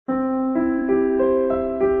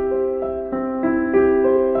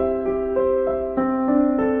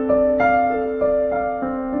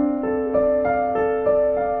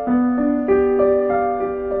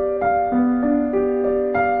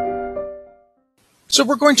So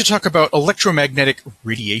we're going to talk about electromagnetic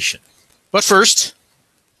radiation. But first,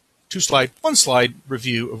 one slide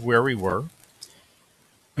review of where we were.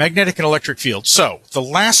 Magnetic and electric fields. So the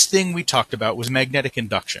last thing we talked about was magnetic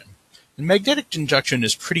induction. And magnetic induction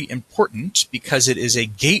is pretty important because it is a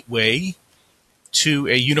gateway to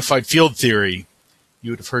a unified field theory.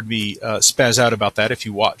 You would have heard me spaz out about that if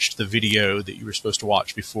you watched the video that you were supposed to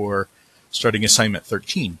watch before starting assignment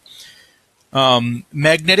 13.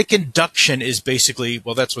 Magnetic induction is basically,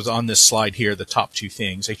 well, that's what's on this slide here, the top two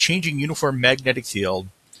things. A changing uniform magnetic field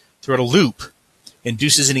throughout a loop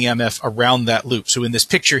induces an EMF around that loop. So in this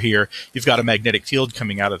picture here, you've got a magnetic field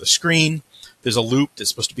coming out of the screen. There's a loop that's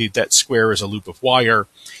supposed to be, that square is a loop of wire.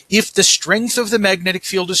 If the strength of the magnetic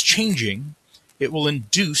field is changing, it will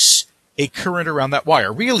induce a current around that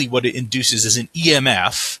wire. Really what it induces is an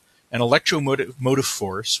EMF, an electromotive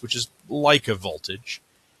force, which is like a voltage,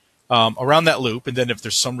 around that loop, and then if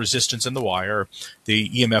there's some resistance in the wire, the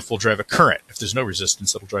EMF will drive a current. If there's no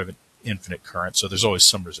resistance, it'll drive an infinite current, so there's always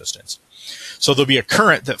some resistance. So there'll be a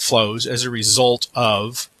current that flows as a result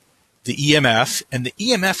of the EMF, and the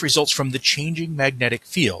EMF results from the changing magnetic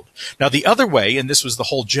field. Now the other way, and this was the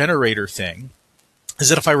whole generator thing, is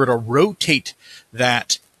that if I were to rotate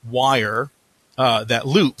that wire, that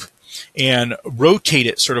loop, and rotate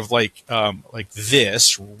it sort of like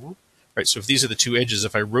this, right, so if these are the two edges,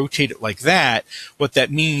 if I rotate it like that, what that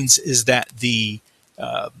means is that the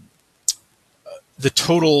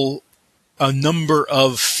total number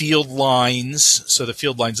of field lines, so the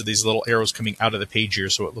field lines are these little arrows coming out of the page here,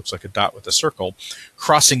 so it looks like a dot with a circle,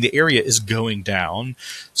 crossing the area is going down.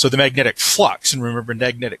 So the magnetic flux, and remember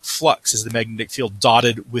magnetic flux is the magnetic field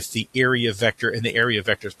dotted with the area vector, and the area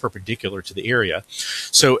vector is perpendicular to the area.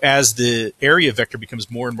 So as the area vector becomes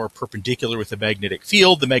more and more perpendicular with the magnetic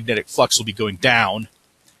field, the magnetic flux will be going down.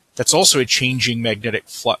 That's also a changing magnetic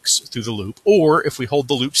flux through the loop. Or if we hold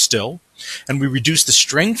the loop still and we reduce the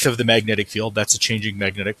strength of the magnetic field, that's a changing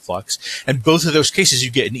magnetic flux. And both of those cases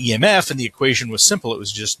you get an EMF, and the equation was simple. It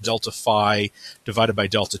was just delta phi divided by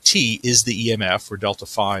delta t is the EMF, where delta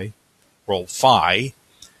phi, well, phi,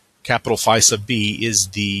 capital phi sub b is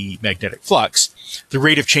the magnetic flux. The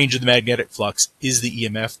rate of change of the magnetic flux is the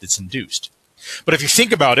EMF that's induced. But if you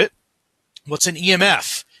think about it, what's an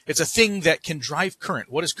EMF? It's a thing that can drive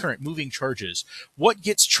current. What is current? Moving charges. What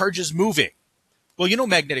gets charges moving? Well, you know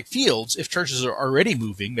magnetic fields, if charges are already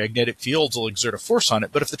moving, magnetic fields will exert a force on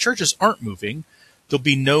it. But if the charges aren't moving, there'll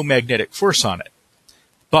be no magnetic force on it.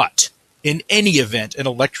 But in any event, an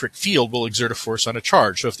electric field will exert a force on a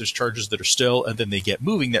charge. So if there's charges that are still and then they get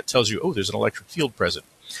moving, that tells you, oh, there's an electric field present.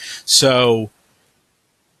 So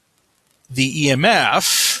the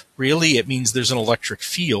EMF, really, it means there's an electric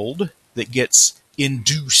field that gets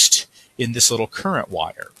induced in this little current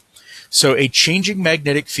wire. So a changing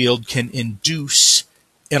magnetic field can induce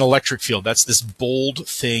an electric field. That's this bold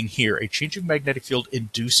thing here. A changing magnetic field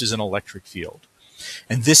induces an electric field.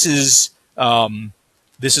 And this is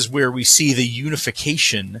where we see the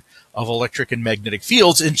unification of electric and magnetic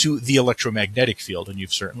fields into the electromagnetic field. And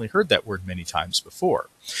you've certainly heard that word many times before.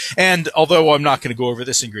 And although I'm not going to go over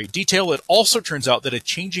this in great detail, it also turns out that a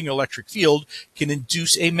changing electric field can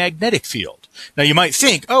induce a magnetic field. Now you might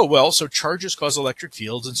think, oh, well, so charges cause electric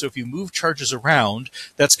fields. And so if you move charges around,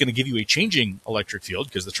 that's going to give you a changing electric field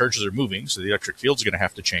because the charges are moving. So the electric field's going to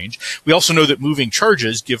have to change. We also know that moving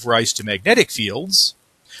charges give rise to magnetic fields.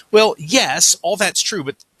 Well, yes, all that's true,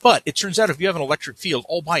 but it turns out if you have an electric field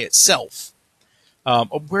all by itself,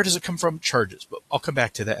 where does it come from? Charges. But I'll come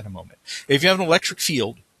back to that in a moment. If you have an electric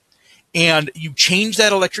field and you change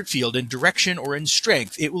that electric field in direction or in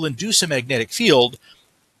strength, it will induce a magnetic field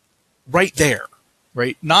right there,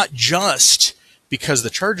 right? Not just because the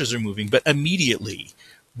charges are moving, but immediately.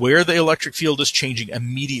 Where the electric field is changing,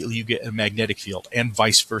 immediately you get a magnetic field, and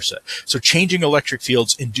vice versa. So changing electric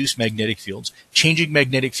fields induce magnetic fields. Changing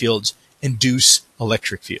magnetic fields induce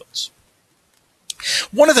electric fields.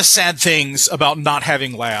 One of the sad things about not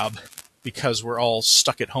having lab, because we're all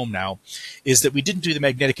stuck at home now, is that we didn't do the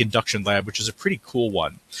magnetic induction lab, which is a pretty cool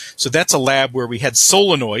one. So that's a lab where we had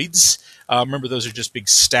solenoids. Remember, those are just big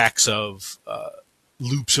stacks of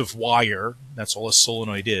loops of wire. That's all a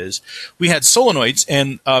solenoid is. We had solenoids,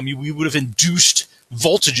 and we would have induced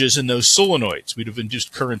voltages in those solenoids. We'd have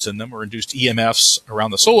induced currents in them or induced EMFs around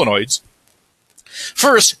the solenoids.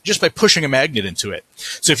 First, just by pushing a magnet into it.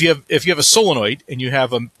 So if you have a solenoid and you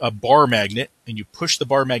have a bar magnet and you push the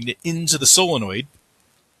bar magnet into the solenoid,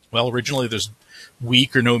 well, originally there's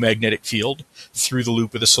weak or no magnetic field through the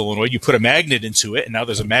loop of the solenoid. You put a magnet into it, and now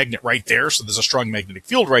there's a magnet right there, so there's a strong magnetic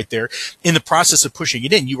field right there. In the process of pushing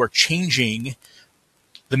it in, you are changing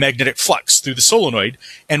the magnetic flux through the solenoid,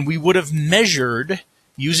 and we would have measured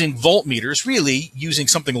using voltmeters, really using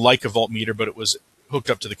something like a voltmeter, but it was hooked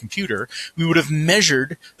up to the computer. We would have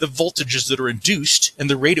measured the voltages that are induced and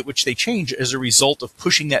the rate at which they change as a result of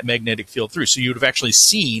pushing that magnetic field through. So you would have actually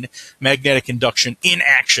seen magnetic induction in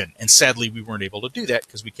action. And sadly, we weren't able to do that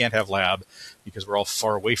because we can't have lab, because we're all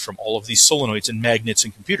far away from all of these solenoids and magnets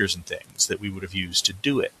and computers and things that we would have used to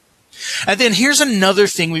do it. And then here's another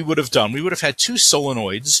thing we would have done. We would have had two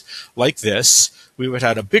solenoids like this. We would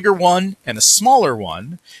have had a bigger one and a smaller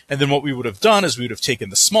one. And then what we would have done is we would have taken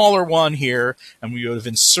the smaller one here and we would have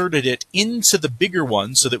inserted it into the bigger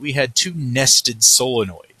one so that we had two nested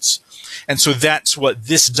solenoids. And so that's what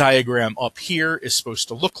this diagram up here is supposed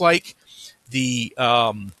to look like. The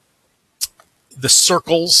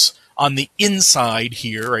circles on the inside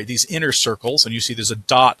here, right, these inner circles, and you see there's a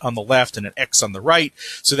dot on the left and an X on the right.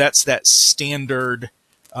 So that's that standard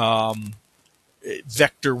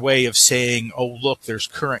vector way of saying, oh, look, there's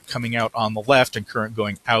current coming out on the left and current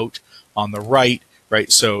going out on the right,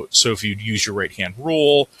 right? So if you use your right-hand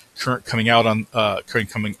rule, current coming out of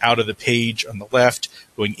the page on the left,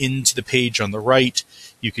 going into the page on the right,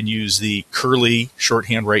 you can use the curly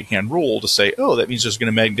shorthand right-hand rule to say, oh, that means there's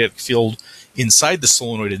going to be a magnetic field inside the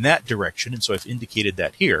solenoid in that direction, and so I've indicated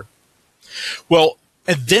that here. Well,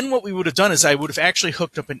 and then what we would have done is I would have actually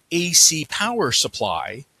hooked up an AC power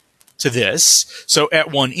supply to this. So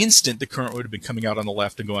at one instant, the current would have been coming out on the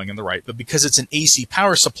left and going on the right. But because it's an AC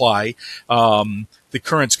power supply, the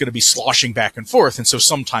current's going to be sloshing back and forth. And so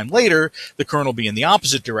sometime later, the current will be in the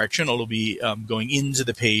opposite direction. It'll be going into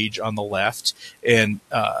the page on the left and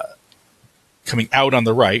coming out on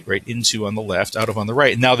the right, right, into on the left, out of on the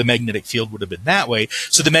right. And now the magnetic field would have been that way.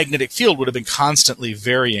 So the magnetic field would have been constantly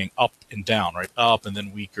varying up and down, right, up and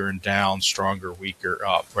then weaker and down, stronger, weaker,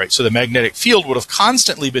 up, right. So the magnetic field would have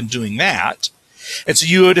constantly been doing that. And so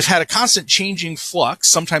you would have had a constant changing flux,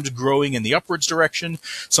 sometimes growing in the upwards direction,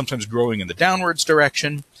 sometimes growing in the downwards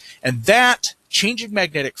direction. And that changing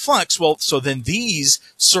magnetic flux, well, so then these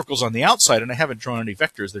circles on the outside, and I haven't drawn any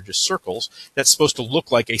vectors, they're just circles, that's supposed to look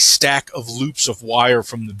like a stack of loops of wire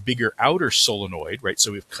from the bigger outer solenoid, right?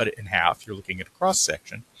 So we've cut it in half. You're looking at a cross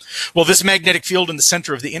section. Well, this magnetic field in the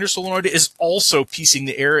center of the inner solenoid is also piercing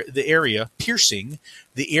the area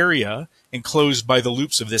enclosed by the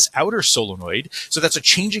loops of this outer solenoid. So that's a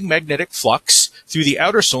changing magnetic flux through the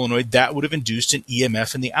outer solenoid that would have induced an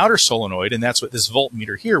EMF in the outer solenoid, and that's what this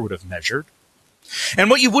voltmeter here would have measured. And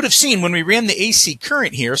what you would have seen when we ran the AC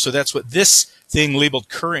current here, so that's what this thing labeled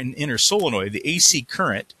current in inner solenoid, the AC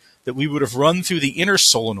current that we would have run through the inner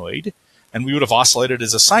solenoid, and we would have oscillated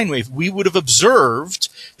as a sine wave, we would have observed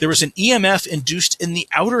there was an EMF induced in the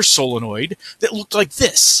outer solenoid that looked like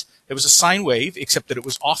this. It was a sine wave, except that it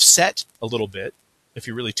was offset a little bit. If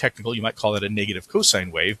you're really technical, you might call it a negative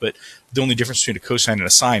cosine wave, but the only difference between a cosine and a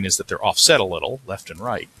sine is that they're offset a little, left and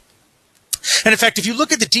right. And in fact, if you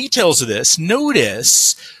look at the details of this,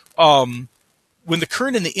 notice when the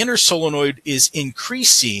current in the inner solenoid is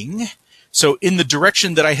increasing, so in the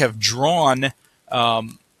direction that I have drawn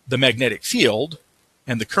the magnetic field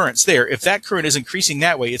and the current's there, if that current is increasing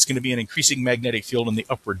that way, it's going to be an increasing magnetic field in the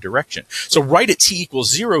upward direction. So right at t equals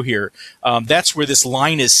 0 here, that's where this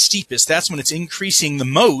line is steepest. That's when it's increasing the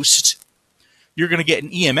most. You're going to get an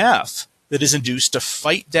EMF that is induced to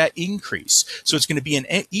fight that increase. So it's going to be an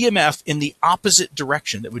EMF in the opposite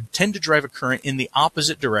direction that would tend to drive a current in the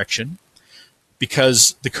opposite direction,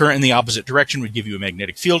 because the current in the opposite direction would give you a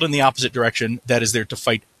magnetic field in the opposite direction that is there to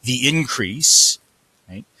fight the increase.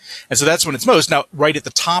 Right? And so that's when it's most. Now, right at the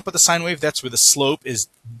top of the sine wave, that's where the slope is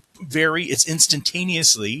it's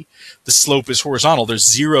instantaneously, the slope is horizontal. There's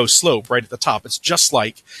zero slope right at the top. It's just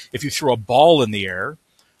like if you throw a ball in the air,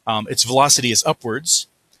 its velocity is upwards.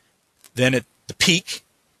 Then at the peak,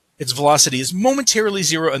 its velocity is momentarily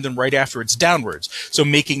 0, and then right after it's downwards. So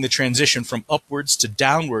making the transition from upwards to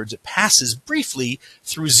downwards, it passes briefly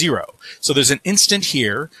through 0. So there's an instant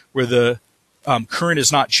here where the current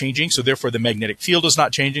is not changing, so therefore the magnetic field is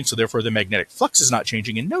not changing, so therefore the magnetic flux is not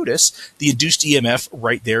changing. And notice the induced EMF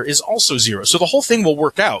right there is also 0. So the whole thing will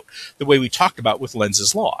work out the way we talked about with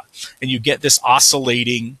Lenz's law. And you get this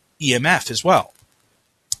oscillating EMF as well.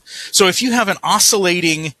 So if you have an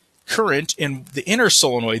oscillating current in the inner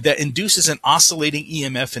solenoid, that induces an oscillating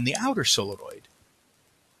EMF in the outer solenoid.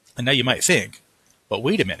 And now you might think, but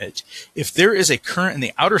wait a minute, if there is a current in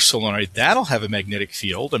the outer solenoid, that'll have a magnetic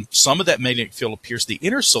field, and some of that magnetic field will pierce the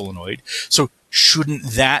inner solenoid. So shouldn't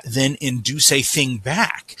that then induce a thing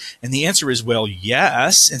back? And the answer is, well,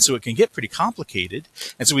 yes. And so it can get pretty complicated.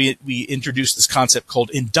 And so we introduced this concept called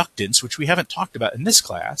inductance, which we haven't talked about in this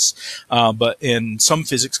class, but in some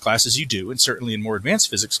physics classes you do, and certainly in more advanced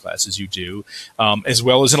physics classes you do, as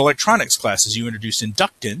well as in electronics classes you introduce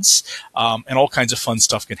inductance, and all kinds of fun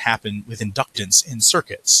stuff can happen with inductance in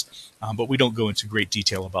circuits. But we don't go into great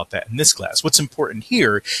detail about that in this class. What's important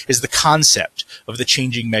here is the concept of the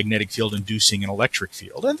changing magnetic field inducing an electric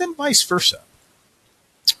field, and then vice versa.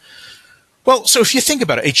 Well, so if you think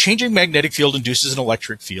about it, a changing magnetic field induces an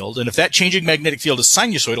electric field, and if that changing magnetic field is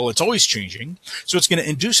sinusoidal, it's always changing, so it's going to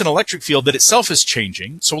induce an electric field that itself is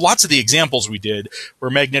changing. So lots of the examples we did were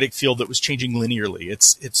a magnetic field that was changing linearly.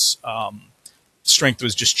 Its strength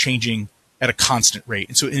was just changing at a constant rate,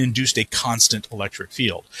 and so it induced a constant electric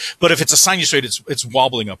field. But if it's a sinusoid, it's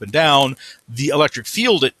wobbling up and down. The electric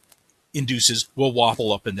field it induces will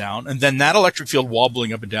wobble up and down, and then that electric field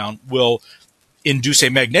wobbling up and down will induce a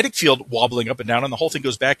magnetic field wobbling up and down, and the whole thing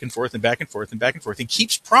goes back and forth and back and forth and back and forth and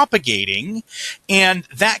keeps propagating. And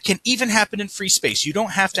that can even happen in free space. You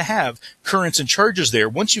don't have to have currents and charges there.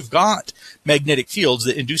 Once you've got magnetic fields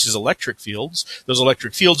that induces electric fields, those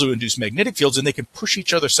electric fields will induce magnetic fields, and they can push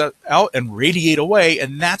each other out and radiate away,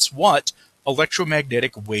 and that's what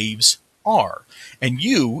electromagnetic waves are. And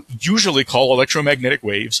you usually call electromagnetic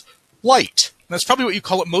waves light. And that's probably what you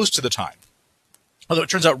call it most of the time. Although it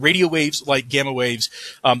turns out radio waves, light, gamma waves,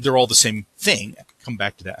 they're all the same thing. I'll come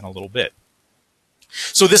back to that in a little bit.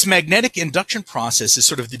 So this magnetic induction process is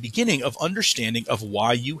sort of the beginning of understanding of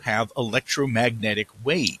why you have electromagnetic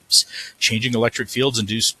waves. Changing electric fields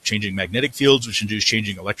induce changing magnetic fields, which induce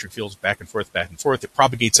changing electric fields back and forth, back and forth. It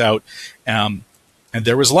propagates out, and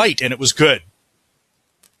there was light, and it was good.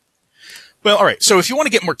 Well, all right, so if you want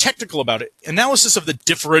to get more technical about it, analysis of the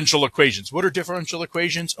differential equations. What are differential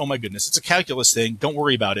equations? Oh my goodness, it's a calculus thing. Don't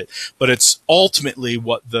worry about it. But it's ultimately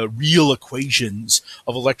what the real equations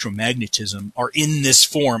of electromagnetism are in this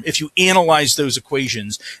form. If you analyze those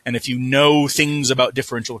equations, and if you know things about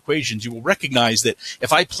differential equations, you will recognize that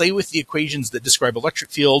if I play with the equations that describe electric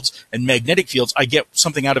fields and magnetic fields, I get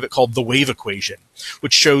something out of it called the wave equation,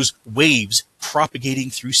 which shows waves propagating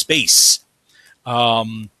through space.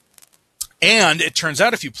 And it turns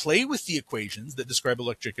out if you play with the equations that describe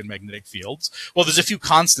electric and magnetic fields, well, there's a few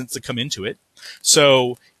constants that come into it.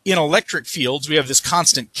 So in electric fields, we have this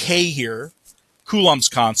constant K here, Coulomb's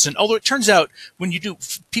constant, although it turns out when you do,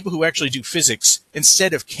 people who actually do physics,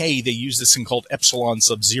 instead of K, they use this thing called epsilon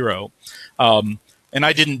sub zero. And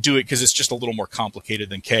I didn't do it because it's just a little more complicated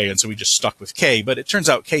than K, and so we just stuck with K. But it turns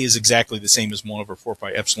out K is exactly the same as 1 over 4 pi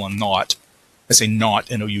epsilon naught. I say naught,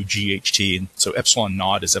 N-O-U-G-H-T, and so epsilon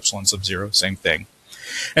naught is epsilon sub zero, same thing.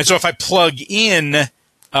 And so if I plug in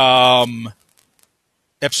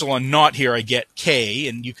epsilon naught here, I get K,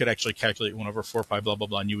 and you could actually calculate 1 over 4 pi blah, blah,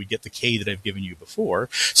 blah, and you would get the K that I've given you before.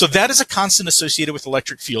 So that is a constant associated with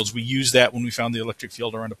electric fields. We used that when we found the electric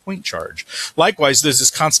field around a point charge. Likewise, there's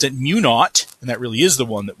this constant mu naught, and that really is the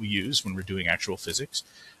one that we use when we're doing actual physics.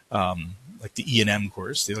 Like the E&M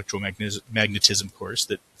course, the electromagnetism course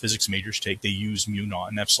that physics majors take, they use mu naught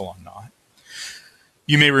and epsilon naught.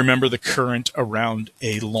 You may remember the current around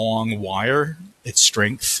a long wire, its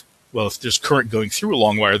strength. Well, if there's current going through a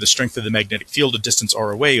long wire, the strength of the magnetic field a distance r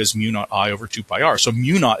away is mu naught I over 2 pi r. So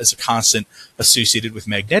mu naught is a constant associated with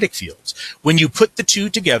magnetic fields. When you put the two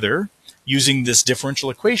together using this differential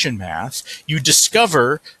equation math, you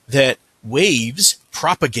discover that waves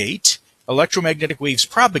propagate. Electromagnetic waves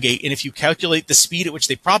propagate, and if you calculate the speed at which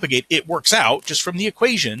they propagate, it works out just from the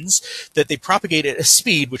equations that they propagate at a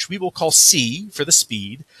speed, which we will call c for the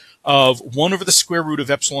speed, of 1 over the square root of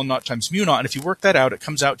epsilon naught times mu naught. And if you work that out, it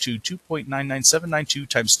comes out to 2.99792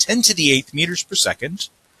 times 10 to the 8th meters per second,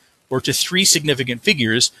 or to 3 significant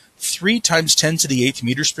figures, 3 times 10 to the 8th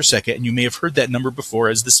meters per second, and you may have heard that number before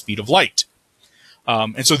as the speed of light.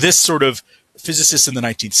 And so this sort of physicists in the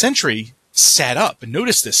 19th century sat up and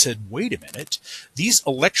noticed this, said, wait a minute, these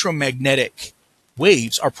electromagnetic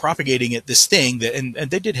waves are propagating at this thing that, and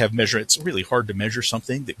they did have measurements. It's really hard to measure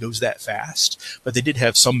something that goes that fast, but they did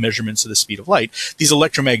have some measurements of the speed of light. These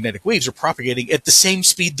electromagnetic waves are propagating at the same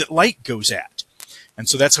speed that light goes at. And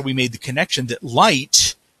so that's how we made the connection that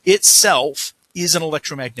light itself is an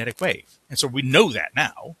electromagnetic wave. And so we know that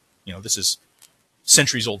now. You know, this is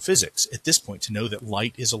centuries old physics at this point to know that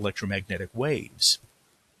light is electromagnetic waves.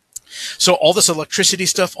 So all this electricity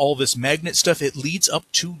stuff, all this magnet stuff, it leads up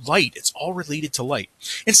to light. It's all related to light.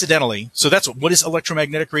 Incidentally, so that's what is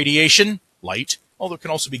electromagnetic radiation? light, although it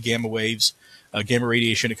can also be gamma waves, gamma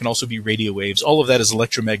radiation. It can also be radio waves. All of that is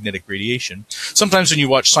electromagnetic radiation. Sometimes when you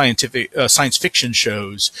watch science fiction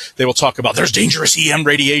shows, they will talk about there's dangerous EM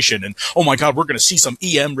radiation, and oh my God, we're going to see some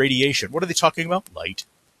EM radiation. What are they talking about? Light,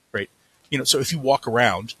 right? So if you walk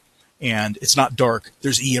around and it's not dark,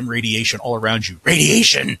 there's EM radiation all around you.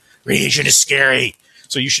 Radiation is scary.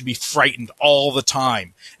 So you should be frightened all the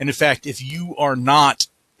time. And in fact, if you are not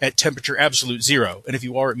at temperature absolute zero, and if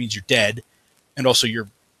you are, it means you're dead, and also you're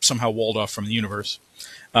somehow walled off from the universe.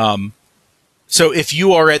 So if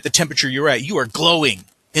you are at the temperature you're at, you are glowing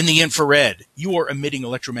in the infrared. You are emitting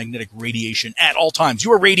electromagnetic radiation at all times.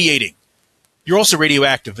 You are radiating. You're also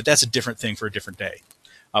radioactive, but that's a different thing for a different day,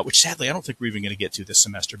 which sadly I don't think we're even going to get to this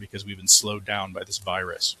semester because we've been slowed down by this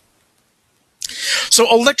virus. So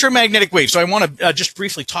electromagnetic waves. So I want to just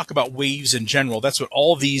briefly talk about waves in general. That's what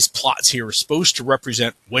all these plots here are supposed to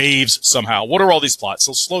represent, waves somehow. What are all these plots?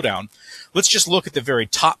 So slow down. Let's just look at the very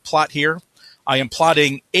top plot here. I am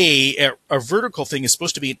plotting a vertical thing is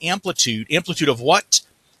supposed to be an amplitude. Amplitude of what?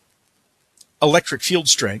 Electric field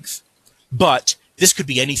strength. But this could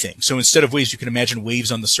be anything. So instead of waves, you can imagine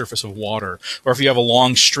waves on the surface of water. Or if you have a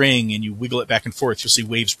long string and you wiggle it back and forth, you'll see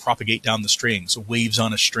waves propagate down the string. So waves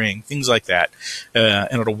on a string, things like that.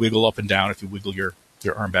 And it'll wiggle up and down if you wiggle your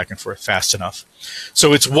arm back and forth fast enough.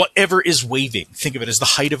 So it's whatever is waving. Think of it as the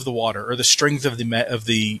height of the water or the strength of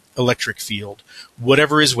the electric field.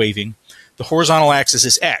 Whatever is waving. The horizontal axis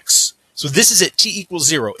is x. So this is at t equals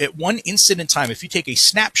 0. At one instant in time, if you take a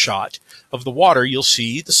snapshot of the water, you'll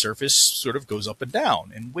see the surface sort of goes up and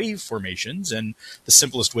down in wave formations. And the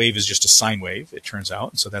simplest wave is just a sine wave, it turns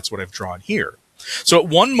out. And so that's what I've drawn here. So at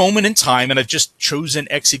one moment in time, and I've just chosen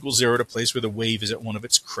x equals 0 to place where the wave is at one of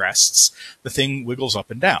its crests, the thing wiggles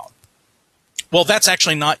up and down. Well, that's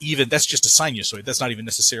actually not even, that's just a sinusoid. That's not even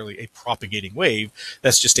necessarily a propagating wave.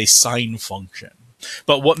 That's just a sine function.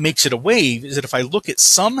 But what makes it a wave is that if I look at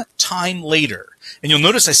some time later, and you'll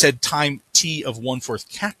notice I said time t of 1/4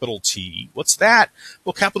 capital T. What's that?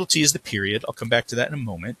 Well, capital T is the period. I'll come back to that in a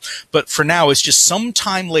moment. But for now, it's just some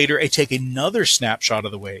time later, I take another snapshot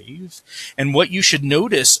of the wave. And what you should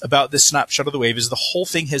notice about this snapshot of the wave is the whole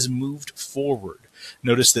thing has moved forward.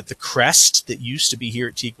 Notice that the crest that used to be here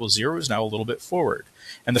at t equals 0 is now a little bit forward.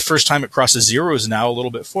 And the first time it crosses 0 is now a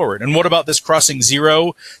little bit forward. And what about this crossing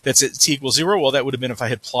 0 that's at t equals 0? Well, that would have been if I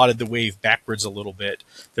had plotted the wave backwards a little bit.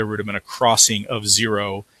 There would have been a crossing of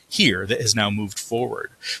 0 here that has now moved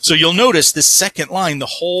forward. So you'll notice this second line, the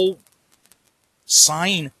whole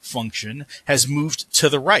sine function has moved to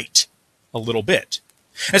the right a little bit.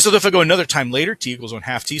 And so if I go another time later, t equals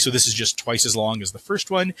 1/2 t, so this is just twice as long as the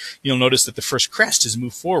first one, you'll notice that the first crest has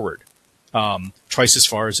moved forward twice as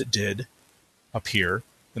far as it did up here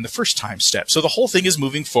in the first time step. So the whole thing is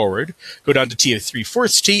moving forward. Go down to t of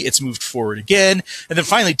 3/4 t, it's moved forward again. And then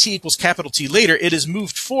finally, t equals capital T later, it has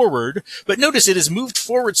moved forward. But notice it has moved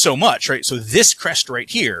forward so much, right? So this crest right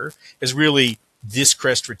here is really this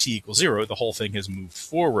crest for t equals 0. The whole thing has moved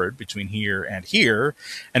forward between here and here.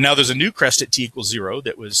 And now there's a new crest at t equals 0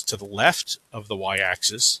 that was to the left of the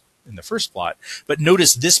y-axis in the first plot. But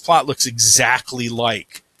notice this plot looks exactly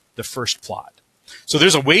like the first plot. So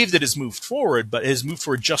there's a wave that has moved forward, but it has moved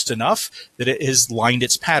forward just enough that it has lined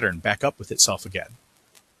its pattern back up with itself again.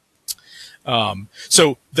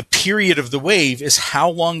 So the period of the wave is how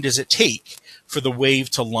long does it take for the wave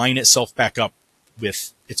to line itself back up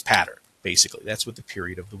with its pattern, basically. That's what the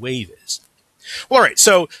period of the wave is. Well, all right,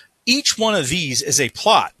 so each one of these is a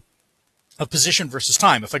plot of position versus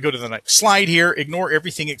time. If I go to the next slide here, ignore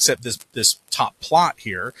everything except this top plot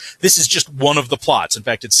here. This is just one of the plots. In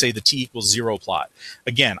fact, it's say the t equals 0 plot.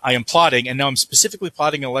 Again, I am plotting, and now I'm specifically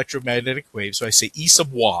plotting an electromagnetic wave. So I say E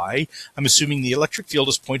sub y. I'm assuming the electric field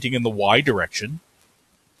is pointing in the y direction.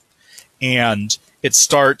 And it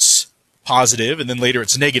starts positive, and then later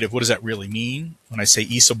it's negative. What does that really mean? When I say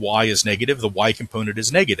E sub y is negative, the y component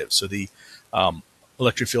is negative. So the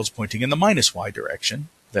electric field is pointing in the minus y direction.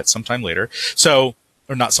 That's sometime later. So,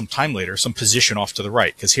 or not sometime later, some position off to the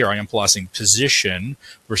right, because here I am plotting position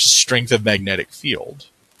versus strength of magnetic field,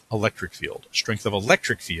 electric field, strength of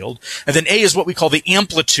electric field. And then A is what we call the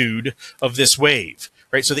amplitude of this wave,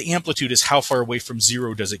 right? So the amplitude is how far away from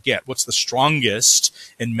 0 does it get? What's the strongest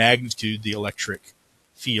in magnitude the electric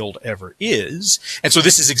field ever is? And so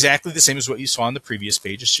this is exactly the same as what you saw on the previous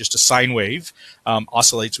page. It's just a sine wave,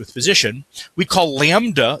 oscillates with position. We call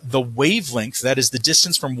lambda the wavelength, that is the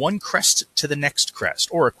distance from one crest to the next crest.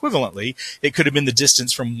 Or equivalently, it could have been the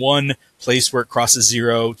distance from one place where it crosses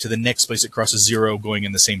 0 to the next place it crosses 0 going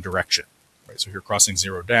in the same direction. Right? So here crossing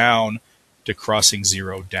 0 down to crossing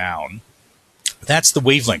 0 down. That's the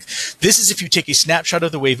wavelength. This is if you take a snapshot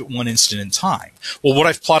of the wave at one instant in time. Well, what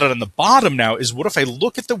I've plotted on the bottom now is what if I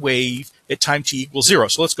look at the wave at time t equals 0?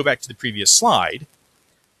 So let's go back to the previous slide.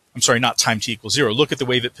 I'm sorry, not time t equals 0. Look at the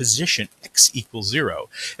wave at position x equals 0.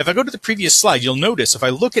 If I go to the previous slide, you'll notice if I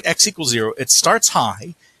look at x equals 0, it starts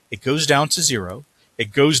high, it goes down to 0,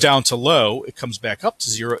 it goes down to low, it comes back up to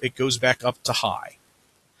 0, it goes back up to high.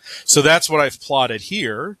 So that's what I've plotted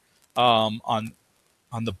here on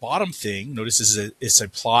the bottom thing. Notice it's a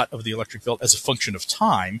plot of the electric field as a function of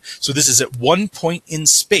time. So this is at one point in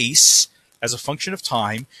space as a function of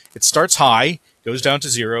time. It starts high, goes down to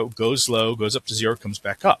 0, goes low, goes up to 0, comes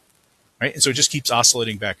back up. Right? And so it just keeps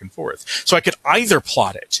oscillating back and forth. So I could either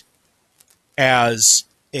plot it as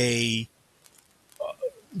a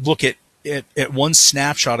look at one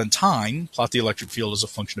snapshot in time, plot the electric field as a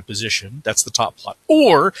function of position. That's the top plot.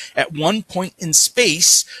 Or at one point in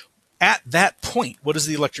space, at that point, what is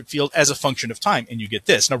the electric field as a function of time? And you get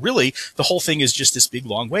this. Now, really, the whole thing is just this big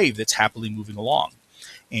long wave that's happily moving along.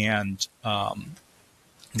 And,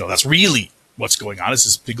 that's really what's going on, is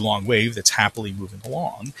this big long wave that's happily moving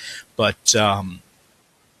along. But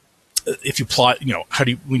if you plot,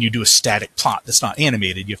 when you do a static plot that's not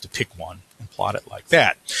animated, you have to pick one and plot it like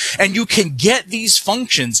that. And you can get these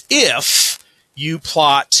functions if you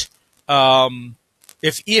plot,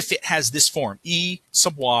 if it has this form, e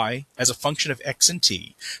sub y as a function of x and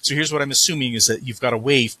t. So here's what I'm assuming is that you've got a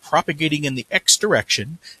wave propagating in the x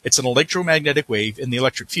direction. It's an electromagnetic wave, and the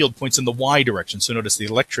electric field points in the y direction. So notice the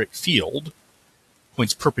electric field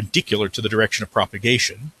points perpendicular to the direction of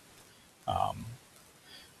propagation.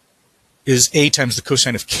 Is a times the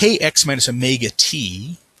cosine of kx minus omega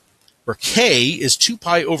t, where k is 2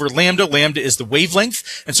 pi over lambda. Lambda is the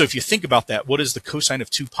wavelength. And so if you think about that, what is the cosine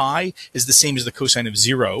of 2 pi is the same as the cosine of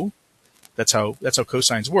 0. That's how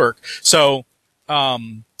cosines work. So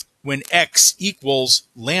when x equals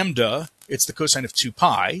lambda, it's the cosine of 2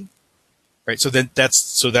 pi. Right? So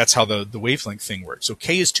that's how the wavelength thing works. So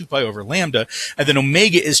k is 2 pi over lambda, and then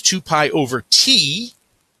omega is 2 pi over t.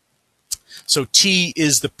 So t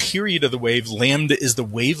is the period of the wave, lambda is the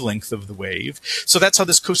wavelength of the wave. So that's how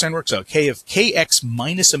this cosine works out. K of kx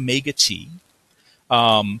minus omega t.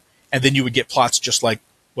 And then you would get plots just like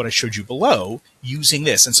what I showed you below using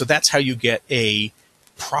this. And so that's how you get a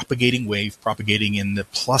propagating wave propagating in the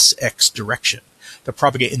plus x direction. To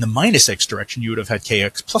propagate in the minus x direction, you would have had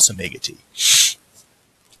kx plus omega t.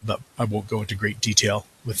 But I won't go into great detail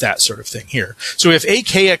with that sort of thing here. So we have a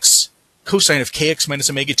kx cosine of kx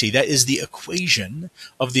minus omega t. That is the equation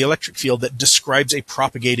of the electric field that describes a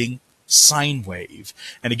propagating sine wave.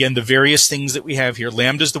 And again, the various things that we have here,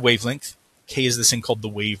 lambda is the wavelength, k is this thing called the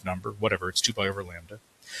wave number, whatever, it's 2 pi over lambda.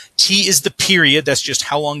 T is the period, that's just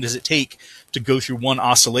how long does it take to go through one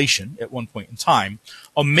oscillation at one point in time.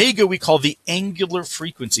 Omega we call the angular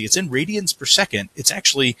frequency. It's in radians per second. It's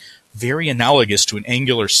actually very analogous to an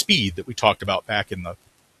angular speed that we talked about back in the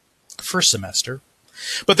first semester.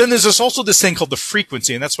 But then there's also this thing called the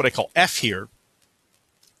frequency, and that's what I call F here.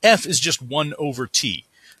 F is just 1 over t,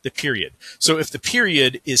 the period. So if the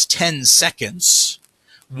period is 10 seconds,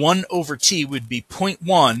 1 over t would be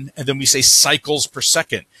 0.1, and then we say cycles per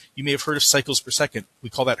second. You may have heard of cycles per second. We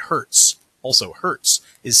call that hertz. Also, hertz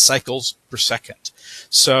is cycles per second.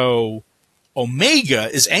 So omega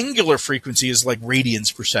is angular frequency, is like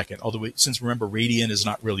radians per second. Although, since remember, radian is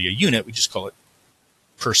not really a unit, we just call it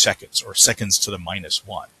per seconds, or seconds to the minus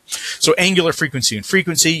 1. So angular frequency and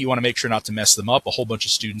frequency, you want to make sure not to mess them up. A whole bunch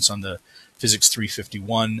of students on the Physics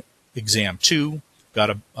 351 exam 2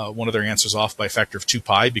 got one of their answers off by a factor of 2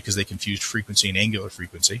 pi because they confused frequency and angular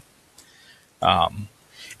frequency.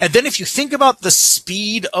 And then if you think about the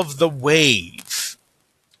speed of the wave,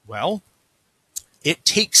 well, it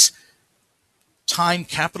takes time,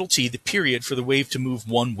 capital T, the period, for the wave to move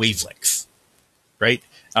one wavelength, right?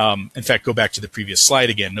 In fact, go back to the previous slide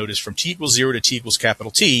again. Notice from t equals 0 to t equals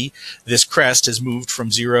capital T, this crest has moved from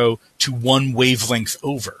 0 to 1 wavelength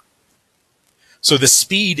over. So the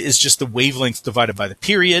speed is just the wavelength divided by the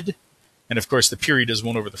period. And of course, the period is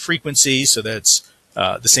 1 over the frequency. So that's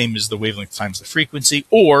the same as the wavelength times the frequency.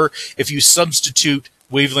 Or if you substitute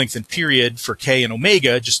wavelength and period for k and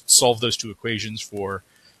omega, just solve those two equations for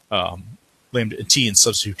lambda and t and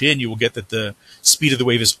substitute in, you will get that the speed of the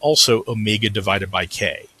wave is also omega divided by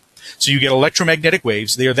k. So you get electromagnetic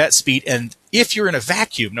waves. They are that speed. And if you're in a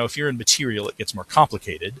vacuum, now if you're in material, it gets more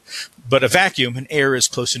complicated. But a vacuum, and air is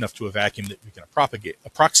close enough to a vacuum that we can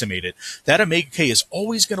approximate it. That omega k is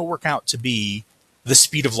always going to work out to be the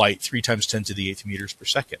speed of light, 3 times 10 to the 8th meters per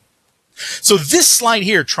second. So this slide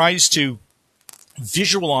here tries to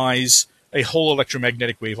visualize a whole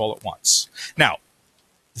electromagnetic wave all at once. Now,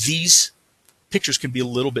 these pictures can be a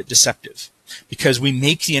little bit deceptive because we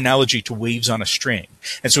make the analogy to waves on a string.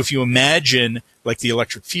 And so if you imagine, like the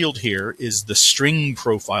electric field here is the string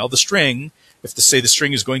profile, the string, if to say the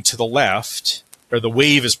string is going to the left, or the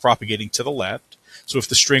wave is propagating to the left, so if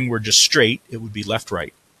the string were just straight, it would be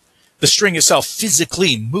left-right. The string itself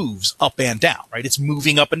physically moves up and down, right? It's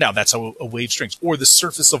moving up and down. That's how a wave strings. Or the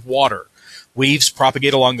surface of water. Waves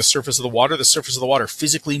propagate along the surface of the water. The surface of the water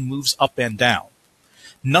physically moves up and down.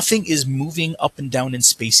 Nothing is moving up and down in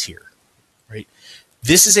space here, right?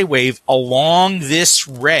 This is a wave along this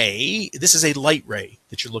ray. This is a light ray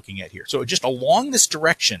that you're looking at here. So just along this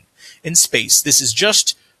direction in space, this is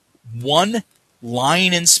just one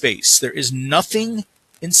line in space. There is nothing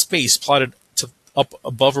in space plotted up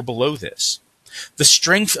above or below this. The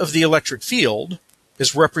strength of the electric field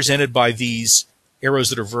is represented by these arrows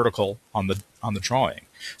that are vertical on the drawing.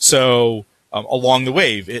 So along the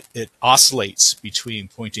wave, it oscillates between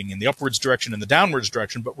pointing in the upwards direction and the downwards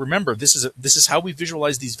direction. But remember, this is how we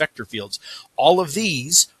visualize these vector fields. All of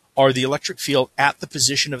these are the electric field at the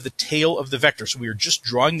position of the tail of the vector. So we are just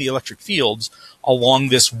drawing the electric fields along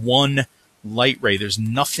this one light ray. There's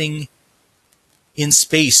nothing in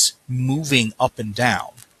space moving up and down.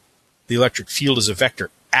 The electric field is a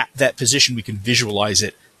vector. At that position, we can visualize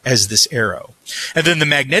it as this arrow. And then the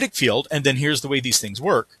magnetic field, and then here's the way these things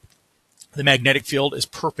work. The magnetic field is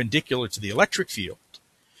perpendicular to the electric field.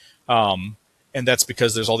 And that's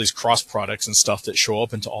because there's all these cross products and stuff that show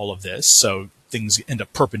up into all of this. So things end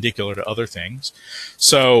up perpendicular to other things.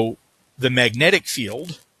 So the magnetic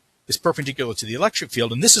field is perpendicular to the electric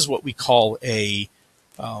field. And this is what we call a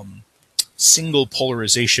single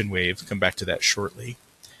polarization wave. I'll come back to that shortly.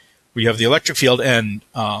 We have the electric field, and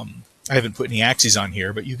I haven't put any axes on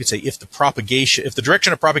here, but you could say if the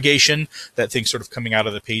direction of propagation, that thing sort of coming out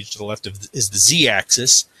of the page to the left is the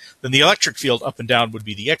z-axis, then the electric field up and down would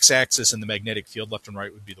be the x-axis, and the magnetic field left and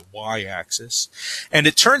right would be the y-axis. And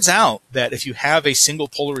it turns out that if you have a single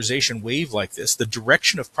polarization wave like this, the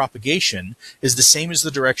direction of propagation is the same as the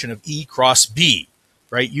direction of E cross B,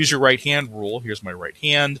 right? Use your right hand rule. Here's my right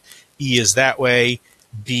hand. E is that way,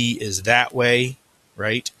 B is that way,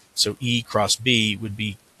 right? So E cross B would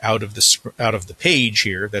be out of the page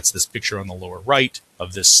here. That's this picture on the lower right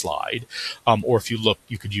of this slide. Or if you look,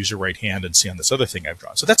 you could use your right hand and see on this other thing I've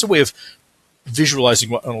drawn. So that's a way of visualizing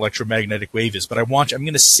what an electromagnetic wave is. But I'm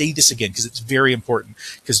going to say this again because it's very important,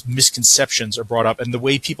 because misconceptions are brought up. And the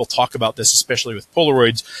way people talk about this, especially with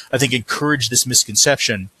Polaroids, I think encourage this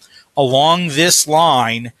misconception. Along this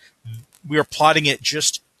line, we are plotting it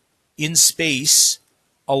just in space.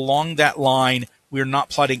 Along that line, we're not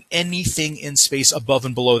plotting anything in space above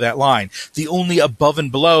and below that line. The only above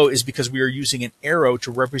and below is because we are using an arrow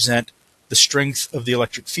to represent the strength of the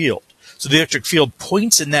electric field. So the electric field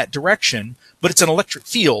points in that direction, but it's an electric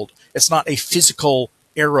field. It's not a physical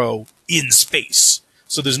arrow in space.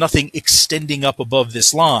 So there's nothing extending up above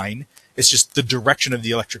this line. It's just the direction of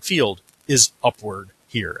the electric field is upward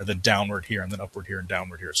here, and then downward here, and then upward here, and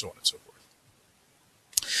downward here, so on and so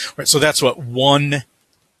forth. All right, so that's what one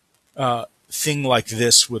thing like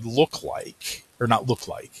this would look like, or not look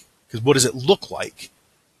like, because what does it look like?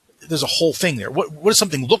 There's a whole thing there. What does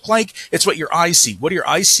something look like? It's what your eyes see. What do your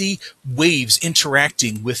eyes see? Waves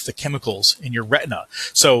interacting with the chemicals in your retina.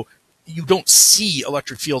 So you don't see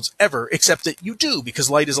electric fields ever, except that you do, because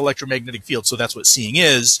light is electromagnetic field. So that's what seeing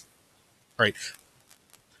is, right?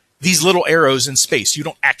 These little arrows in space, you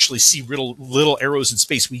don't actually see little arrows in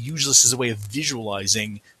space. We use this as a way of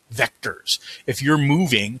visualizing vectors. If you're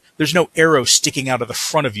moving, there's no arrow sticking out of the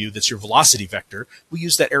front of you that's your velocity vector. We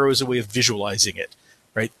use that arrow as a way of visualizing it,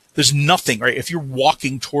 right? There's nothing, right? If you're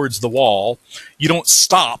walking towards the wall, you don't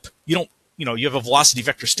stop. You have a velocity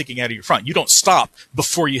vector sticking out of your front. You don't stop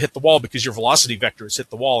before you hit the wall because your velocity vector has hit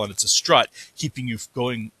the wall and it's a strut keeping you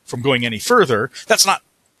from going any further. That's not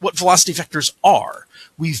what velocity vectors are.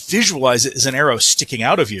 We visualize it as an arrow sticking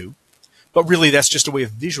out of you, but really that's just a way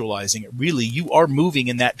of visualizing it. Really, you are moving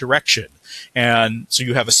in that direction. And so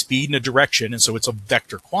you have a speed and a direction, and so it's a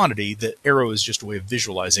vector quantity. The arrow is just a way of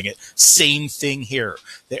visualizing it. Same thing here.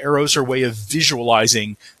 The arrows are a way of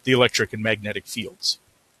visualizing the electric and magnetic fields.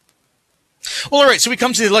 Well, all right, so we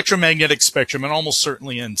come to the electromagnetic spectrum, and almost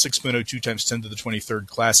certainly in 6.02 times 10 to the 23rd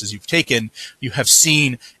classes you've taken, you have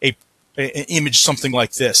seen an image something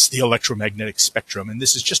like this, the electromagnetic spectrum. And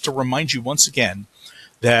this is just to remind you once again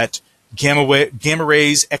that gamma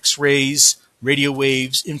rays, X-rays, radio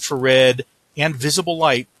waves, infrared, and visible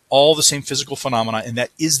light, all the same physical phenomena, and that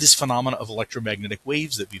is this phenomena of electromagnetic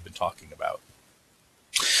waves that we've been talking about.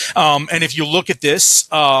 And if you look at this,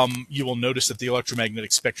 you will notice that the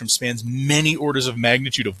electromagnetic spectrum spans many orders of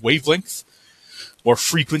magnitude of wavelength or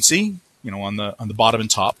frequency. on the bottom and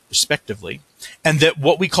top, respectively, and that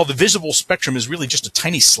what we call the visible spectrum is really just a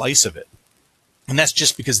tiny slice of it. And that's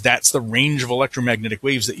just because that's the range of electromagnetic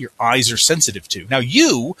waves that your eyes are sensitive to. Now,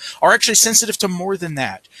 you are actually sensitive to more than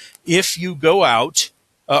that. If you go out,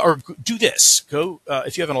 or do this,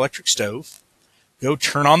 if you have an electric stove, go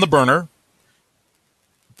turn on the burner,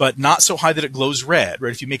 but not so high that it glows red,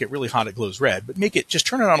 right? If you make it really hot, it glows red, but just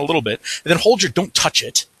turn it on a little bit, and then don't touch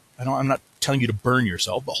it. I'm not telling you to burn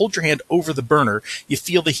yourself, but hold your hand over the burner. You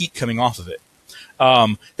feel the heat coming off of it.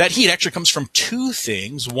 That heat actually comes from two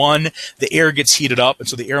things. One, the air gets heated up, and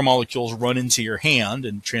so the air molecules run into your hand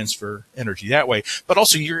and transfer energy that way. But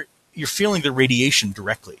also, you're feeling the radiation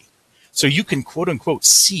directly. So you can, quote unquote,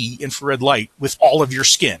 see infrared light with all of your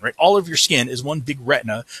skin, right? All of your skin is one big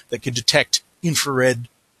retina that can detect infrared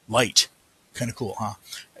light. Kind of cool, huh?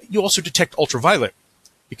 You also detect ultraviolet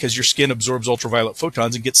because your skin absorbs ultraviolet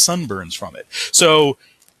photons and gets sunburns from it. So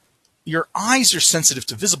your eyes are sensitive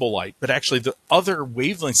to visible light, but actually the other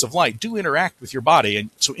wavelengths of light do interact with your body. And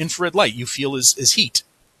so infrared light you feel is heat,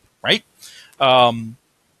 right?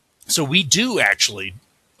 So we do actually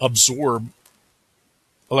absorb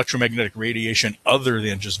electromagnetic radiation other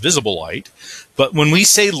than just visible light. But when we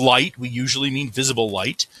say light, we usually mean visible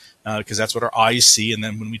light because that's what our eyes see. And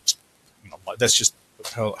then when that's just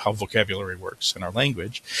how vocabulary works in our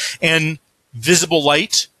language. And visible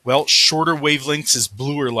light, well, shorter wavelengths is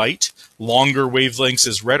bluer light. Longer wavelengths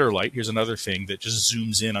is redder light. Here's another thing that just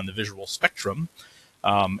zooms in on the visual spectrum.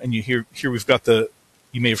 And here we've got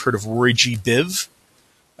you may have heard of Roy G. Biv.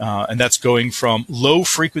 And that's going from low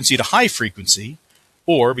frequency to high frequency,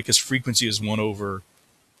 or because frequency is 1 over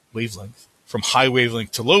wavelength, from high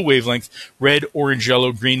wavelength to low wavelength, red, orange,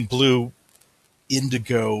 yellow, green, blue,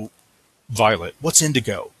 indigo, violet. What's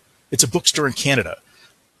indigo? It's a bookstore in Canada.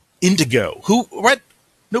 Indigo. What?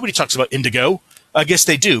 Nobody talks about indigo. I guess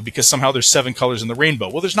they do because somehow there's 7 colors in the rainbow.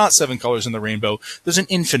 Well, there's not 7 colors in the rainbow. There's an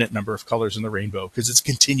infinite number of colors in the rainbow because it's a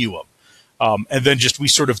continuum. And then we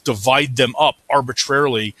sort of divide them up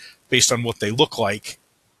arbitrarily based on what they look like.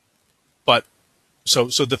 But so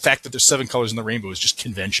the fact that there's 7 colors in the rainbow is just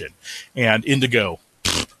convention. And indigo,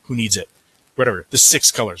 who needs it? Whatever. The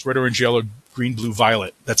 6 colors, red, orange, yellow, green, blue,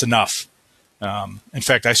 violet. That's enough. In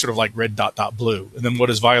fact, I sort of like red ... blue. And then what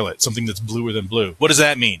is violet? Something that's bluer than blue. What does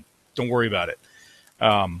that mean? Don't worry about it.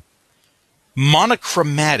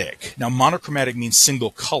 Monochromatic. Now, monochromatic means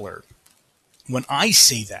single color. When I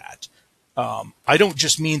say that, I don't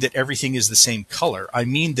just mean that everything is the same color. I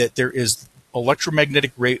mean that there is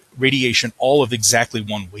electromagnetic radiation all of exactly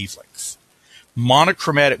one wavelength.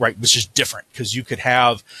 Monochromatic, right, which is different because you could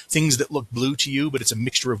have things that look blue to you, but it's a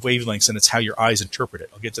mixture of wavelengths and it's how your eyes interpret it.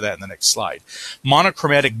 I'll get to that in the next slide.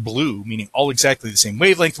 Monochromatic blue, meaning all exactly the same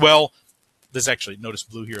wavelength. Well, there's actually, notice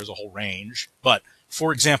blue here is a whole range, but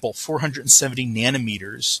for example, 470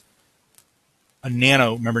 nanometers, a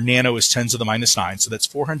nano, remember nano is 10 to the minus 9, so that's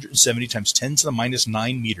 470 times 10 to the minus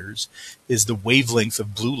 9 meters is the wavelength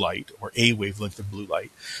of blue light, or a wavelength of blue light.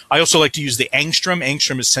 I also like to use the angstrom.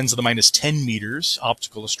 Angstrom is 10 to the minus 10 meters.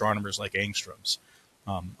 Optical astronomers like angstroms.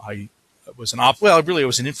 I was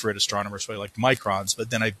an infrared astronomer, so I liked microns, but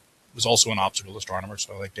then I was also an optical astronomer,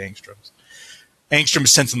 so I liked angstroms. Angstrom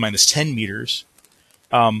is 10 to the minus 10 meters.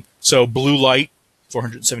 So blue light,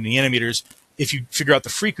 470 nanometers. If you figure out the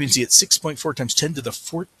frequency at 6.4 times 10 to the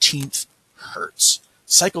 14th hertz,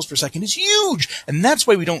 cycles per second is huge. And that's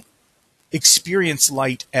why we don't experience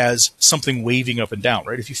light as something waving up and down,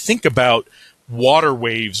 right? If you think about water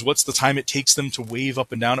waves, what's the time it takes them to wave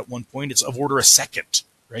up and down at one point? It's of order a second,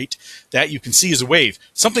 right? That you can see as a wave.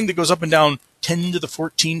 Something that goes up and down 10 to the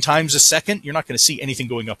 14 times a second, you're not going to see anything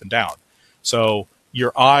going up and down. So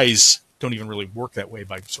your eyes don't even really work that way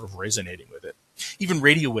by sort of resonating with it. Even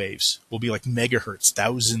radio waves will be like megahertz,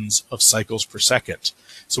 thousands of cycles per second.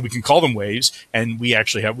 So we can call them waves, and we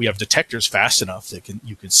have detectors fast enough that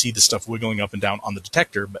you can see the stuff wiggling up and down on the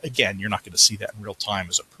detector. But again, you're not going to see that in real time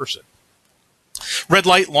as a person. Red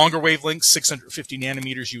light, longer wavelengths, 650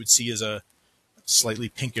 nanometers, you would see as a slightly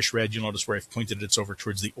pinkish red. You'll notice where I've pointed it's over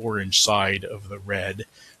towards the orange side of the red.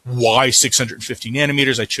 Why 650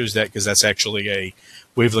 nanometers? I chose that because that's actually a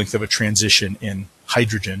wavelength of a transition in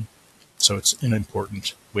hydrogen. So it's an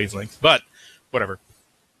important wavelength, but whatever.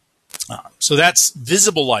 So that's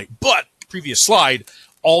visible light. But previous slide,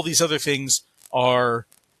 all these other things are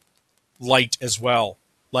light as well.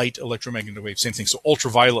 Light, electromagnetic wave, same thing. So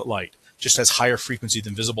ultraviolet light just has higher frequency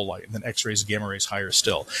than visible light, and then X-rays, gamma rays higher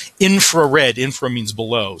still. Infrared, infra means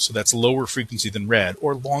below, so that's lower frequency than red,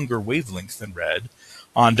 or longer wavelength than red,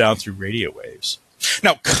 on down through radio waves.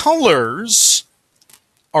 Now, colors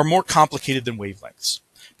are more complicated than wavelengths,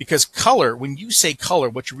 Because color, when you say color,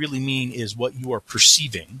 what you really mean is what you are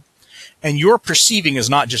perceiving. And your perceiving is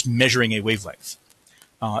not just measuring a wavelength.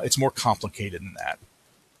 It's more complicated than that.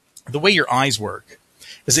 The way your eyes work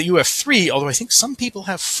is that you have 3, although I think some people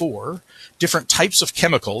have 4 different types of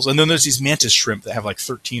chemicals. And then there's these mantis shrimp that have like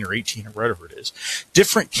 13 or 18 or whatever it is.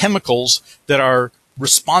 Different chemicals that are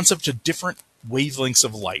responsive to different wavelengths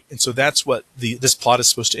of light. And so that's what this plot is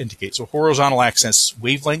supposed to indicate. So horizontal axis,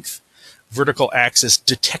 wavelength. Vertical axis,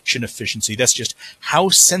 detection efficiency. That's just how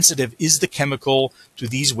sensitive is the chemical to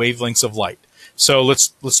these wavelengths of light. So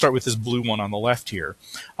let's start with this blue one on the left here.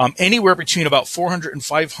 Anywhere between about 400 and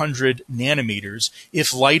 500 nanometers,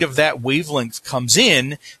 if light of that wavelength comes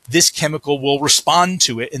in, this chemical will respond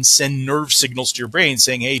to it and send nerve signals to your brain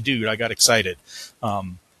saying, hey, dude, I got excited.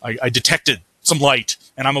 I detected some light,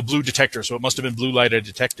 and I'm a blue detector, so it must have been blue light I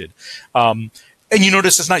detected. And you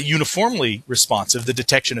notice it's not uniformly responsive. The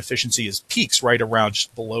detection efficiency is peaks right around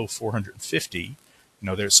just below 450.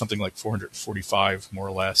 There's something like 445, more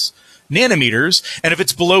or less, nanometers. And if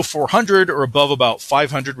it's below 400 or above about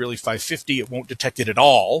 500, really 550, it won't detect it at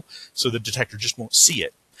all. So the detector just won't see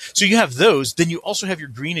it. So you have those. Then you also have your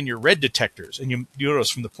green and your red detectors. And you notice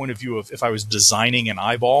from the point of view of if I was designing an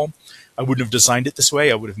eyeball, I wouldn't have designed it this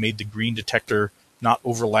way. I would have made the green detector not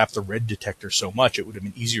overlap the red detector so much. It would have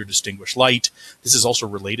been easier to distinguish light. This is also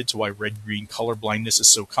related to why red-green color blindness is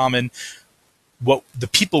so common. What the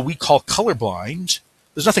people we call colorblind,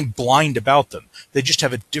 there's nothing blind about them. They just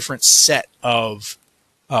have a different set of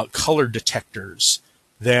color detectors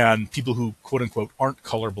than people who, quote-unquote, aren't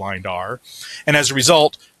colorblind are. And as a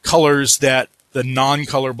result, colors that the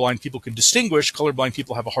non-colorblind people can distinguish, colorblind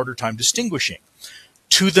people have a harder time distinguishing.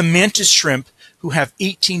 To the mantis shrimp, who have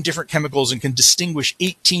 18 different chemicals and can distinguish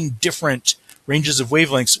 18 different ranges of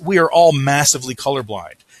wavelengths, we are all massively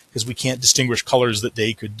colorblind because we can't distinguish colors that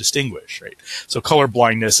they could distinguish, right? So color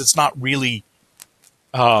blindness, it's not really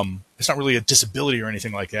a disability or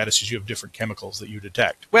anything like that. It's just you have different chemicals that you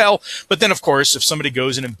detect. Well, but then of course, if somebody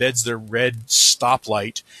goes and embeds their red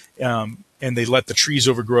stoplight, and they let the trees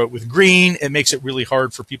overgrow it with green, it makes it really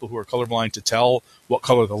hard for people who are colorblind to tell what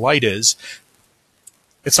color the light is.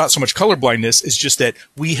 It's not so much color blindness, it's just that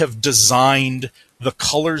we have designed the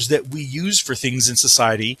colors that we use for things in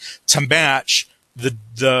society to match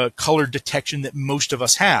the color detection that most of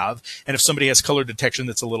us have. And if somebody has color detection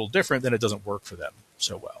that's a little different, then it doesn't work for them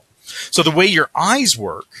so well. So the way your eyes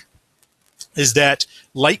work is that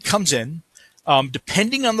light comes in,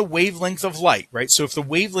 depending on the wavelength of light, right? So if the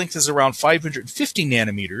wavelength is around 550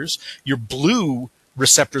 nanometers, your blue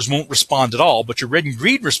receptors won't respond at all, but your red and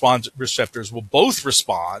green receptors will both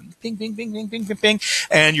respond. Ping, ping, ping, ping, ping, ping, ping.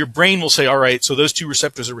 And your brain will say, all right, so those two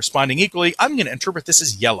receptors are responding equally. I'm going to interpret this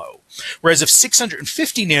as yellow. Whereas if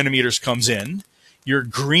 650 nanometers comes in, your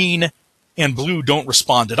green and blue don't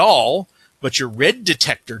respond at all, but your red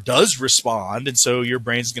detector does respond. And so your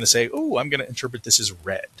brain's going to say, oh, I'm going to interpret this as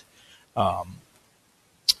red.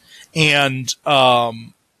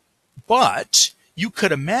 But you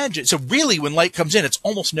could imagine, so really when light comes in, it's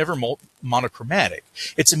almost never monochromatic.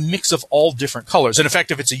 It's a mix of all different colors. And in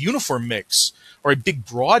fact, if it's a uniform mix or a big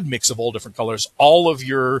broad mix of all different colors, all of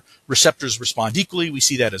your receptors respond equally. We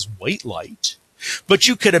see that as white light. But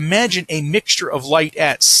you could imagine a mixture of light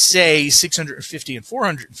at, say, 650 and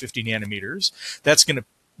 450 nanometers. That's going to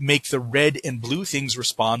make the red and blue things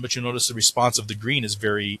respond, but you'll notice the response of the green is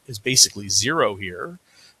basically zero here.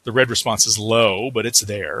 The red response is low, but it's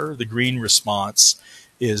there. The green response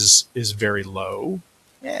is very low.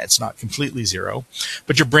 Yeah, it's not completely zero.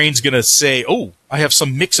 But your brain's going to say, oh, I have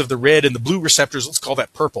some mix of the red and the blue receptors. Let's call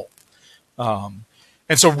that purple. And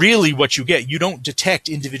so really what you get, you don't detect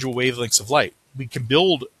individual wavelengths of light. We can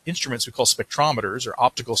build instruments we call spectrometers or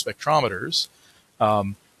optical spectrometers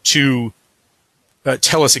to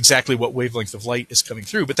tell us exactly what wavelength of light is coming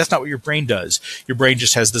through, but that's not what your brain does. Your brain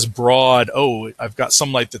just has this broad, oh, I've got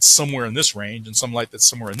some light that's somewhere in this range and some light that's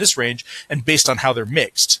somewhere in this range, and based on how they're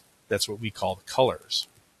mixed, that's what we call the colors.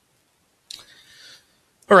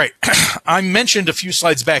 All right, I mentioned a few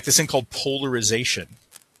slides back this thing called polarization.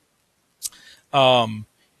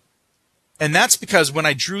 And that's because when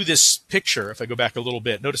I drew this picture, if I go back a little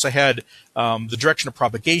bit, notice I had the direction of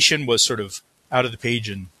propagation was sort of out of the page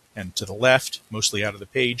and to the left, mostly out of the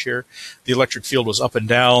page here. The electric field was up and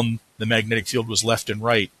down. The magnetic field was left and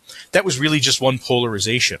right. That was really just one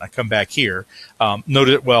polarization. I come back here.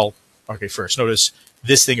 First, notice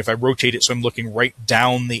this thing. If I rotate it so I'm looking right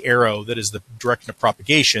down the arrow, that is the direction of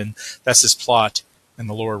propagation. That's this plot. in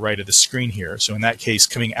the lower right of the screen here. So in that case,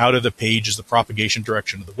 coming out of the page is the propagation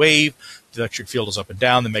direction of the wave. The electric field is up and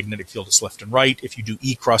down. The magnetic field is left and right. If you do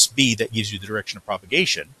E cross B, that gives you the direction of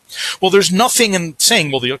propagation. Well, there's nothing in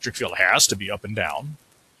saying, well, the electric field has to be up and down.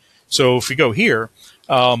 So if we go here,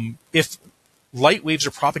 if light waves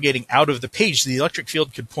are propagating out of the page, the electric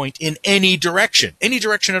field could point in any direction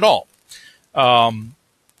at all.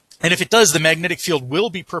 And if it does, the magnetic field will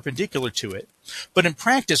be perpendicular to it. But in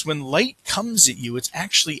practice, when light comes at you, it's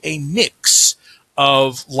actually a mix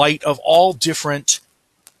of light of all different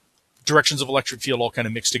directions of electric field all kind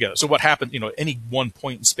of mixed together. So what happens, at any one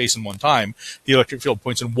point in space and one time, the electric field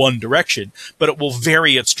points in one direction, but it will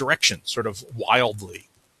vary its direction sort of wildly.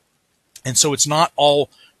 And so it's not all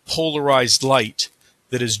polarized light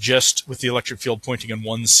that is just with the electric field pointing in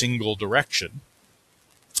one single direction.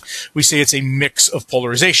 We say it's a mix of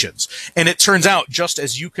polarizations. And it turns out, just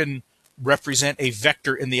as you can represent a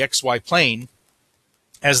vector in the xy plane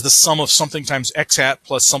as the sum of something times x hat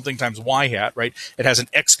plus something times y hat, right? It has an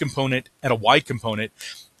x component and a y component.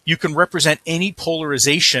 You can represent any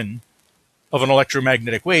polarization of an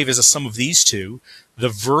electromagnetic wave as a sum of these two, the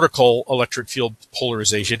vertical electric field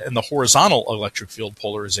polarization and the horizontal electric field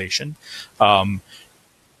polarization.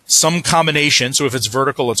 Some combination. So if it's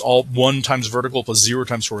vertical, it's all 1 times vertical plus 0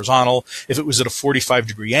 times horizontal. If it was at a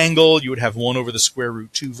 45-degree angle, you would have 1 over the square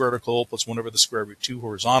root 2 vertical plus 1 over the square root 2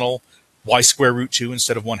 horizontal, y square root 2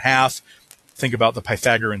 instead of 1/2. Think about the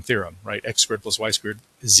Pythagorean theorem, right? X squared plus y squared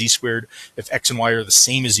is z squared. If x and y are the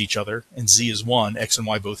same as each other and z is 1, x and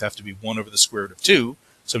y both have to be 1 over the square root of 2.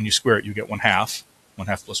 So when you square it, you get 1/2.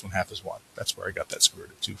 1/2 plus 1/2 is 1. That's where I got that square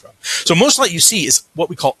root of 2 from. So most light you see is what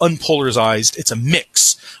we call unpolarized. It's a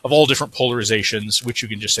mix of all different polarizations, which you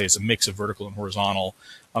can just say is a mix of vertical and horizontal,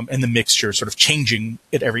 and the mixture sort of changing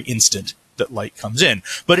at every instant that light comes in.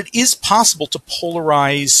 But it is possible to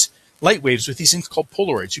polarize light waves with these things called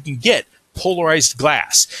polaroids. You can get polarized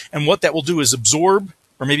glass, and what that will do is absorb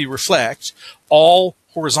or maybe reflect all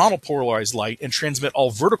horizontal polarized light and transmit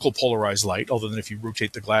all vertical polarized light, other than if you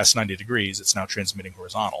rotate the glass 90 degrees, it's now transmitting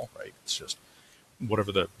horizontal, right? It's just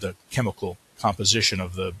whatever the chemical composition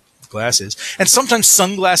of the glass is. And sometimes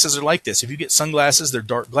sunglasses are like this. If you get sunglasses, they're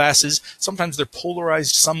dark glasses. Sometimes they're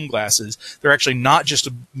polarized sunglasses. They're actually not just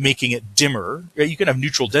making it dimmer. You can have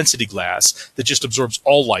neutral density glass that just absorbs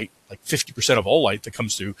all light, like 50% of all light that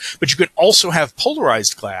comes through. But you can also have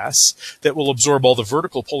polarized glass that will absorb all the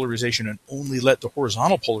vertical polarization and only let the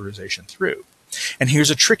horizontal polarization through. And here's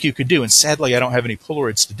a trick you could do, and sadly I don't have any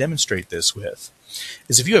Polaroids to demonstrate this with,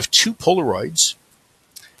 is if you have two Polaroids,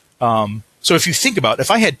 so if you think about it, if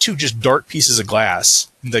I had two just dark pieces of glass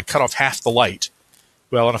that cut off half the light,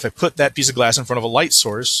 well, and if I put that piece of glass in front of a light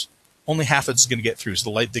source, only half of it's going to get through. So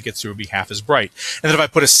the light that gets through will be half as bright. And then if I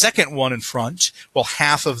put a second one in front, well,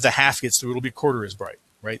 half of the half gets through. It'll be a quarter as bright,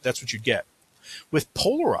 right? That's what you get. With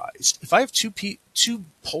polarized, if I have two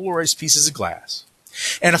polarized pieces of glass,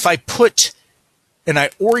 and if I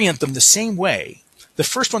orient them the same way, the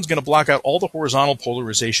first one's going to block out all the horizontal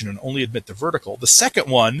polarization and only admit the vertical. The second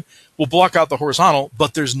one will block out the horizontal,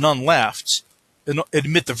 but there's none left, and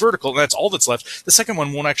admit the vertical, and that's all that's left. The second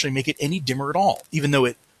one won't actually make it any dimmer at all, even though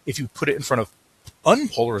if you put it in front of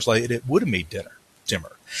unpolarized light, it would have made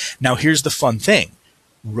dimmer. Now here's the fun thing.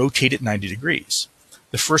 Rotate it 90 degrees.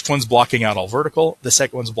 The first one's blocking out all vertical. The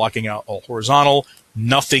second one's blocking out all horizontal.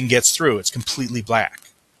 Nothing gets through. It's completely black.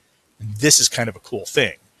 And this is kind of a cool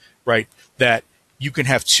thing, right? That you can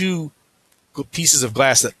have two pieces of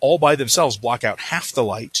glass that all by themselves block out half the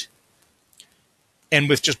light. And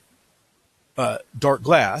with just dark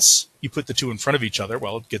glass, you put the two in front of each other.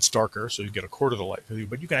 Well, it gets darker, so you get a quarter of the light.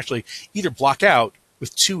 But you can actually either block out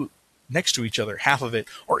with two next to each other, half of it,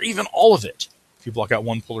 or even all of it. If you block out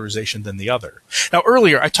one polarization, then the other. Now,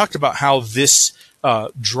 earlier, I talked about how this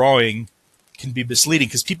drawing can be misleading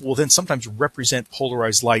because people will then sometimes represent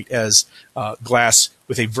polarized light as glass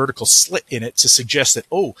with a vertical slit in it to suggest that,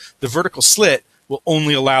 oh, the vertical slit will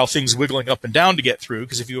only allow things wiggling up and down to get through,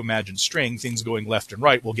 because if you imagine string, things going left and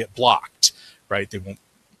right will get blocked, right?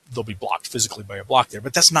 They'll be blocked physically by a block there,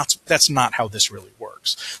 but that's not how this really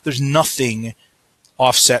works. There's nothing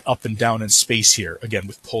offset up and down in space here, again,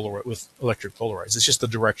 with electric polarized. It's just the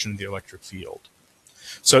direction of the electric field.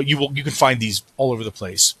 So you can find these all over the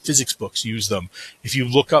place. Physics books use them. If you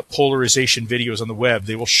look up polarization videos on the web,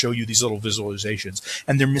 they will show you these little visualizations,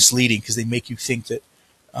 and they're misleading because they make you think that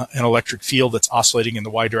an electric field that's oscillating in the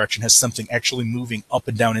y direction has something actually moving up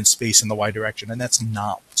and down in space in the y direction, and that's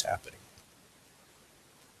not what's happening.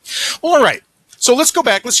 Well, all right. So let's go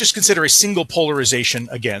back. Let's just consider a single polarization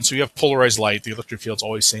again. So you have polarized light. The electric field's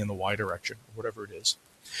always, say, in the y direction, or whatever it is.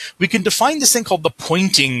 We can define this thing called the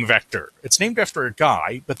Poynting vector. It's named after a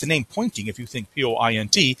guy, but the name Poynting, if you think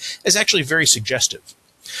P-O-I-N-T, is actually very suggestive.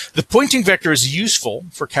 The Poynting vector is useful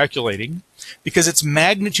for calculating because its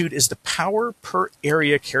magnitude is the power per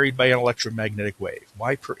area carried by an electromagnetic wave.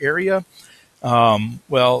 Why per area?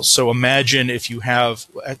 Well, so imagine if you have,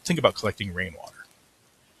 think about collecting rainwater.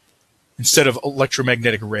 Instead of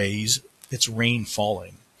electromagnetic rays, it's rain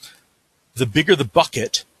falling. The bigger the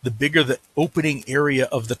bucket, the bigger the opening area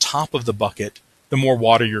of the top of the bucket, the more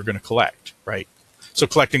water you're going to collect, right? So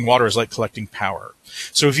collecting water is like collecting power.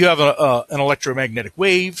 So if you have an electromagnetic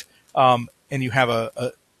wave, and you have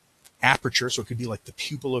a aperture, so it could be like the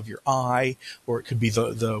pupil of your eye, or it could be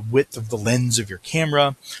the width of the lens of your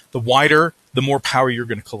camera, the wider, the more power you're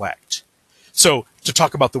going to collect. So to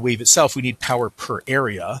talk about the wave itself, we need power per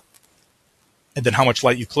area. And then how much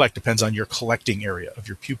light you collect depends on your collecting area of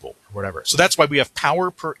your pupil or whatever. So that's why we have power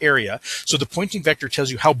per area. So the Poynting vector tells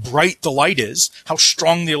you how bright the light is, how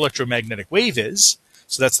strong the electromagnetic wave is.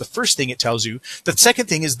 So that's the first thing it tells you. The second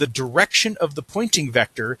thing is the direction of the Poynting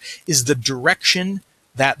vector is the direction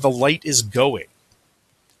that the light is going.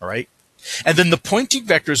 All right. And then the Poynting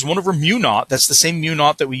vector is 1 over mu naught. That's the same mu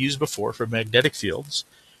naught that we used before for magnetic fields,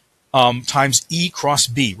 times E cross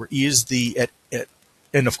B, where E is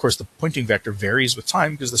and of course the Poynting vector varies with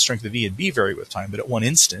time because the strength of E and B vary with time. But at one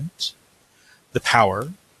instant, the power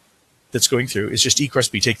that's going through is just E cross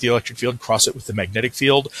B. Take the electric field, cross it with the magnetic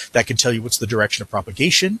field. That can tell you what's the direction of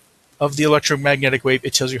propagation of the electromagnetic wave.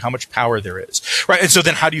 It tells you how much power there is, right? And so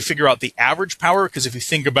then how do you figure out the average power? Because if you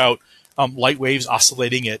think about light waves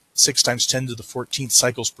oscillating at 6 times 10 to the 14th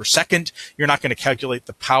cycles per second, you're not going to calculate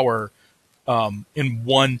the power in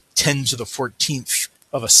 1 10 to the 14th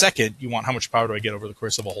of a second. You want how much power do I get over the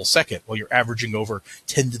course of a whole second? Well, you're averaging over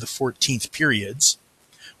 10 to the 14th periods.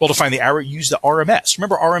 Well, to find the average, use the RMS.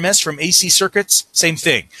 Remember RMS from AC circuits? Same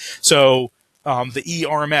thing. So the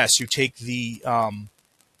ERMS, you take the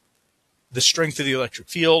strength of the electric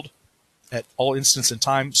field at all instants in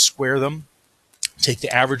time, square them, take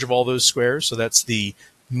the average of all those squares. So that's the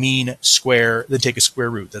mean square, then take a square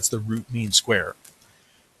root. That's the root mean square.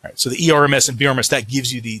 All right, so the ERMS and BRMS, that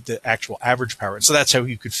gives you the actual average power. And so that's how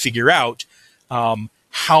you could figure out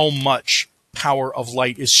how much power of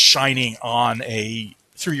light is shining on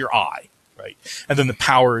through your eye, right? And then the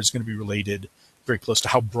power is going to be related very close to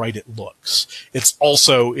how bright it looks. It's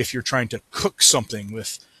also, if you're trying to cook something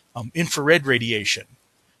with infrared radiation,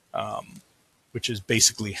 which is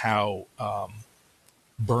basically how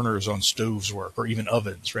burners on stoves work, or even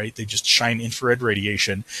ovens, right? They just shine infrared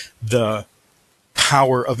radiation. The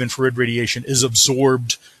power of infrared radiation is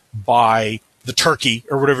absorbed by the turkey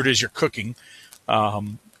or whatever it is you're cooking.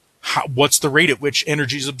 What's the rate at which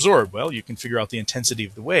energy is absorbed? Well, you can figure out the intensity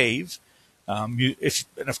of the wave. And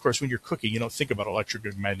of course, when you're cooking, you don't think about electric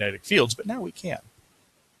and magnetic fields, but now we can.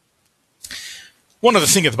 One other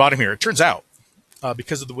thing at the bottom here, it turns out,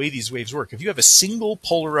 because of the way these waves work, if you have a single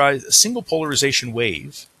polarization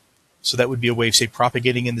wave, so that would be a wave, say,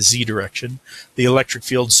 propagating in the Z direction, the electric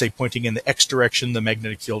field, say, pointing in the X direction, the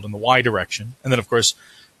magnetic field in the Y direction. And then, of course,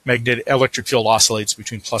 electric field oscillates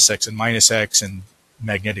between plus X and minus X, and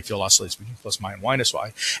magnetic field oscillates between plus Y and minus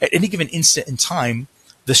Y. At any given instant in time,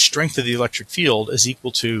 the strength of the electric field is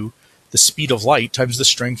equal to the speed of light times the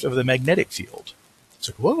strength of the magnetic field. It's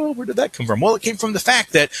like, well, where did that come from? Well, it came from the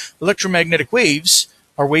fact that electromagnetic waves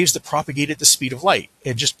are waves that propagate at the speed of light.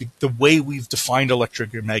 And just the way we've defined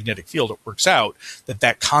electric and magnetic field, it works out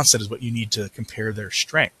that constant is what you need to compare their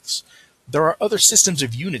strengths. There are other systems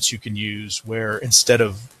of units you can use where instead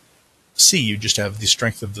of C, you just have the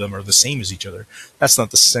strength of them are the same as each other. That's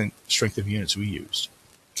not the same strength of units we used.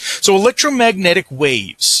 So electromagnetic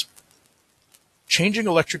waves. Changing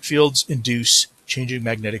electric fields induce changing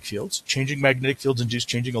magnetic fields. Changing magnetic fields induce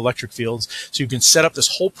changing electric fields. So you can set up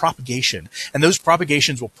this whole propagation. And those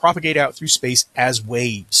propagations will propagate out through space as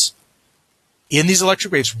waves. In these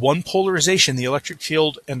electric waves, one polarization, the electric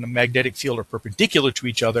field and the magnetic field are perpendicular to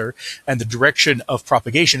each other, and the direction of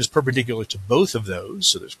propagation is perpendicular to both of those.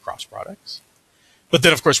 So there's cross products. But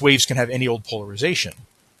then, of course, waves can have any old polarization.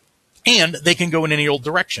 And they can go in any old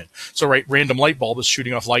direction. So, right, random light bulb is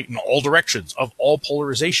shooting off light in all directions of all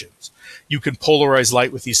polarizations. You can polarize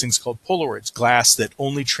light with these things called polaroids, glass that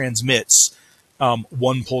only transmits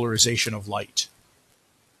one polarization of light.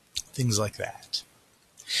 Things like that.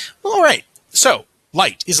 Well, all right. So,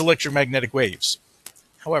 light is electromagnetic waves.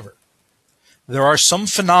 However, there are some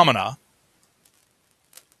phenomena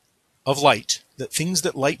of light, things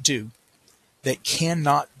that light do, that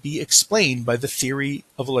cannot be explained by the theory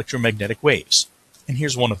of electromagnetic waves. And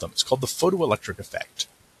here's one of them. It's called the photoelectric effect.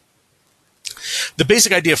 The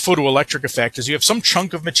basic idea of photoelectric effect is you have some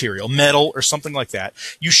chunk of material, metal or something like that.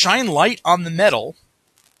 You shine light on the metal.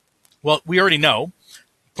 Well, we already know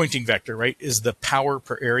Pointing vector, right, is the power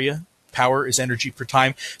per area. Power is energy per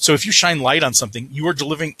time. So if you shine light on something, you are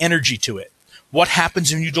delivering energy to it. What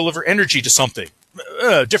happens when you deliver energy to something?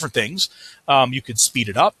 Different things. You could speed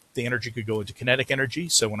it up. The energy could go into kinetic energy.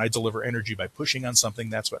 So when I deliver energy by pushing on something,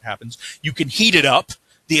 that's what happens. You can heat it up.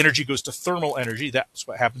 The energy goes to thermal energy. That's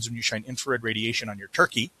what happens when you shine infrared radiation on your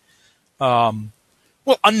turkey.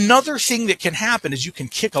 Well, another thing that can happen is you can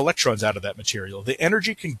kick electrons out of that material. The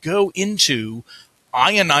energy can go into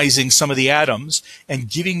ionizing some of the atoms and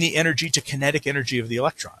giving the energy to kinetic energy of the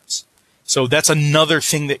electrons. So that's another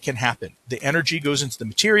thing that can happen. The energy goes into the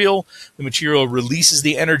material releases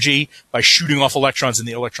the energy by shooting off electrons, and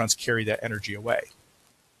the electrons carry that energy away.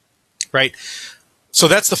 Right? So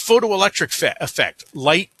that's the photoelectric effect.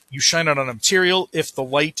 Light, you shine it on a material. If the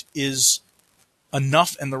light is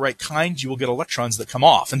enough and the right kind, you will get electrons that come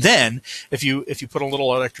off. And then if you put a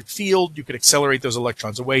little electric field, you could accelerate those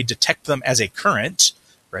electrons away, detect them as a current,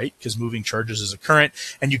 right? Because moving charges is a current,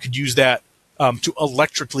 and you could use that to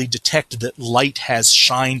electrically detect that light has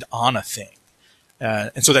shined on a thing.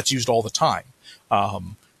 And so that's used all the time.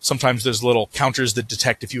 Sometimes there's little counters that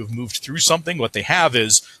detect if you have moved through something. What they have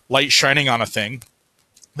is light shining on a thing.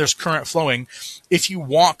 There's current flowing. If you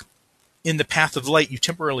walk in the path of light, you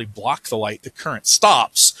temporarily block the light, the current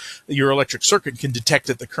stops. Your electric circuit can detect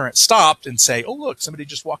that the current stopped and say, oh, look, somebody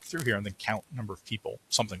just walked through here, and then count number of people,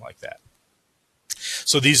 something like that.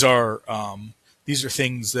 So these are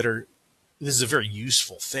things that are, this is a very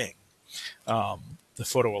useful thing, the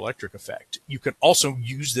photoelectric effect. You can also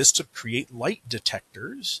use this to create light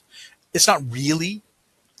detectors. It's not really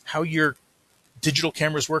how your digital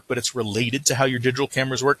cameras work, but it's related to how your digital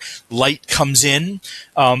cameras work. Light comes in,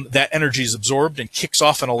 that energy is absorbed and kicks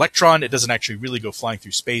off an electron. It doesn't actually really go flying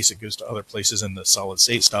through space. It goes to other places in the solid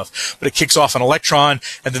state stuff, but it kicks off an electron,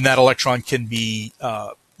 and then that electron can be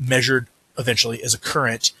measured eventually as a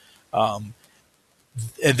current. And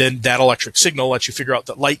then that electric signal lets you figure out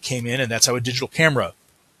that light came in, and that's how a digital camera,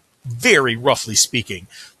 very roughly speaking,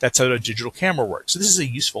 that's how a digital camera works. So this is a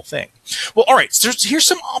useful thing. Well, all right, so here's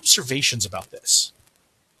some observations about this.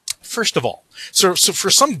 First of all, so for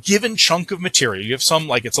some given chunk of material, you have some,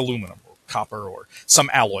 like it's aluminum or copper or some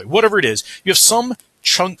alloy, whatever it is, you have some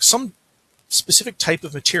chunk, some specific type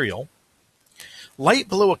of material, light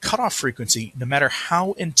below a cutoff frequency, no matter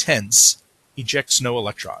how intense, ejects no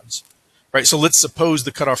electrons. Right? So let's suppose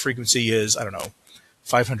the cutoff frequency is, I don't know,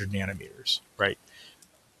 500 nanometers, right?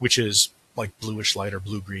 Which is like bluish light or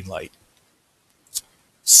blue-green light.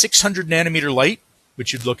 600 nanometer light,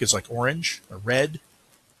 which you'd look as like orange or red,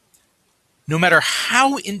 no matter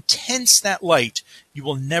how intense that light, you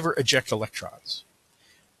will never eject electrons.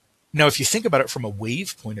 Now, if you think about it from a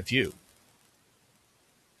wave point of view,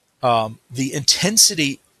 the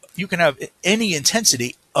intensity, you can have any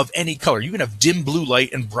intensity of any color. You can have dim blue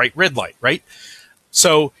light and bright red light, right?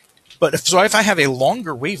 So if I have a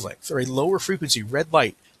longer wavelength or a lower frequency red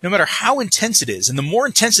light, no matter how intense it is, and the more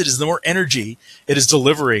intense it is, the more energy it is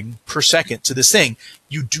delivering per second to this thing,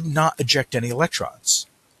 you do not eject any electrons.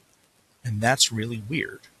 And that's really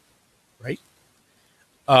weird, right?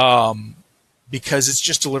 Because it's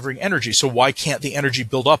just delivering energy. So why can't the energy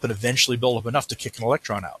build up and eventually build up enough to kick an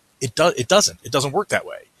electron out? It doesn't. It doesn't work that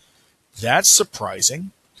way. That's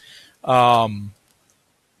surprising.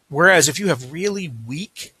 Whereas if you have really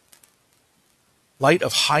weak light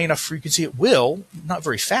of high enough frequency, it will, not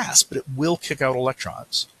very fast, but it will kick out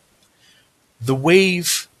electrons. The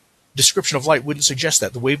wave description of light wouldn't suggest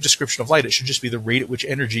that. The wave description of light, it should just be the rate at which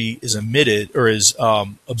energy is emitted or is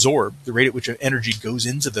absorbed. The rate at which energy goes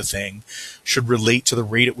into the thing should relate to the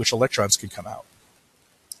rate at which electrons can come out.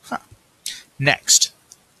 Next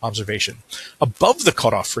observation. Above the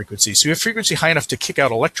cutoff frequency, so you have frequency high enough to kick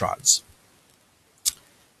out electrons.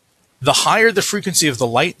 The higher the frequency of the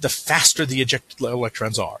light, the faster the ejected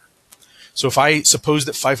electrons are. So if I suppose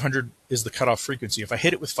that 500 is the cutoff frequency, if I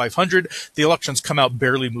hit it with 500, the electrons come out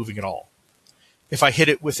barely moving at all. If I hit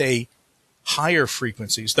it with a higher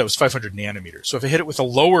frequency, so that was 500 nanometers. So if I hit it with a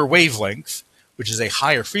lower wavelength, which is a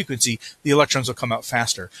higher frequency, the electrons will come out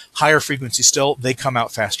faster. Higher frequency still, they come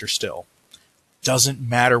out faster still. Doesn't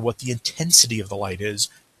matter what the intensity of the light is,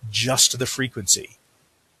 just the frequency.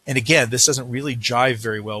 And again, this doesn't really jive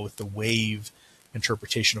very well with the wave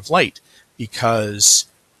interpretation of light, because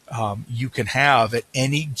you can have at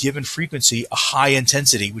any given frequency a high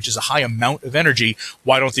intensity, which is a high amount of energy.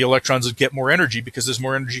 Why don't the electrons get more energy? Because there's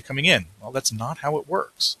more energy coming in. Well, that's not how it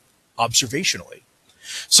works observationally.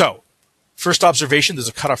 So first observation, there's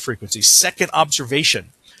a cutoff frequency. Second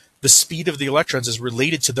observation, the speed of the electrons is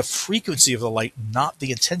related to the frequency of the light, not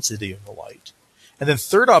the intensity of the light. And then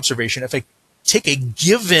third observation, if I take a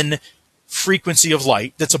given frequency of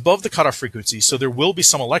light that's above the cutoff frequency, so there will be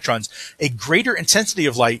some electrons, a greater intensity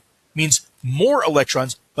of light means more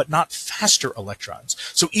electrons, but not faster electrons.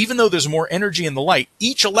 So even though there's more energy in the light,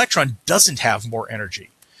 each electron doesn't have more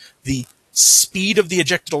energy. The speed of the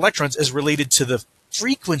ejected electrons is related to the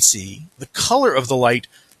frequency, the color of the light,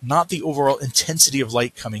 not the overall intensity of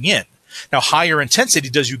light coming in. Now, higher intensity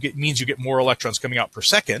means you get more electrons coming out per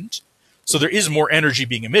second. So there is more energy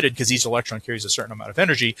being emitted because each electron carries a certain amount of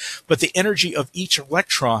energy, but the energy of each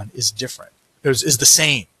electron is different. Is the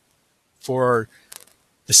same for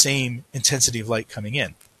the same intensity of light coming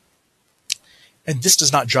in. And this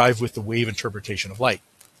does not jive with the wave interpretation of light.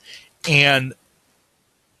 And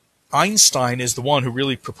Einstein is the one who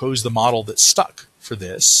really proposed the model that stuck for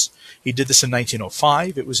this. He did this in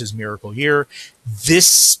 1905. It was his miracle year.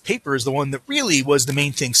 This paper is the one that really was the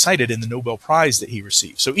main thing cited in the Nobel Prize that he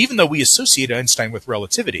received. So even though we associate Einstein with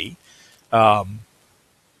relativity,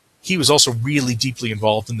 he was also really deeply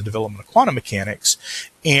involved in the development of quantum mechanics.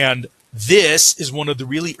 And this is one of the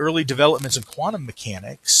really early developments in quantum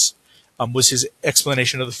mechanics, was his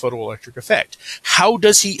explanation of the photoelectric effect. How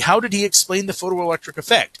did he explain the photoelectric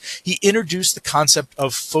effect? He introduced the concept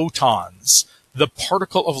of photons, the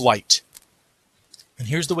particle of light. And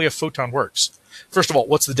here's the way a photon works. First of all,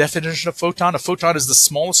 what's the definition of photon? A photon is the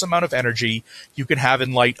smallest amount of energy you can have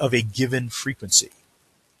in light of a given frequency.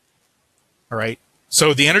 All right?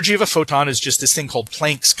 So the energy of a photon is just this thing called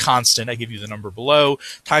Planck's constant. I give you the number below,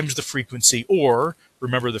 times the frequency, or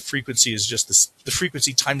remember the frequency is just the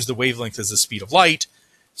frequency times the wavelength is the speed of light.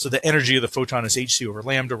 So the energy of the photon is hc over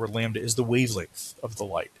lambda, where lambda is the wavelength of the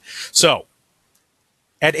light. So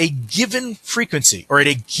at a given frequency or at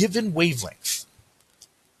a given wavelength,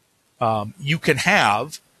 you can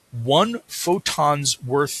have 1 photon's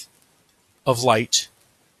worth of light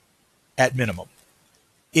at minimum.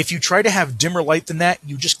 If you try to have dimmer light than that,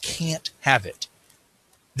 you just can't have it.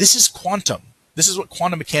 This is quantum. This is what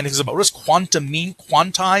quantum mechanics is about. What does quantum mean?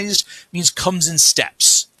 Quantized means comes in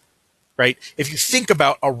steps, right? If you think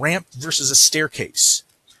about a ramp versus a staircase,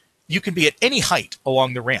 you can be at any height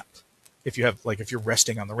along the ramp if you're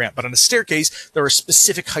resting on the ramp. But on a staircase, there are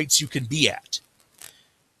specific heights you can be at.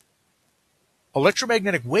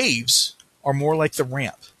 Electromagnetic waves are more like the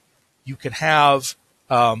ramp. You can have,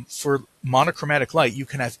 for monochromatic light, you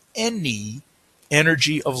can have any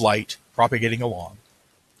energy of light propagating along.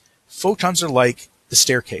 Photons are like the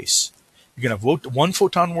staircase. You can have 1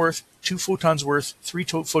 photon worth, 2 photons worth, 3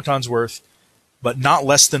 photons worth, but not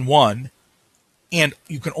less than 1. And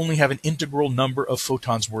you can only have an integral number of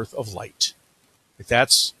photons worth of light.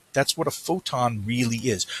 That's what a photon really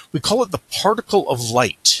is. We call it the particle of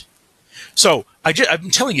light. So I've been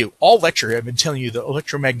telling you all lecture, I've been telling you the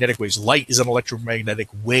electromagnetic waves. Light is an electromagnetic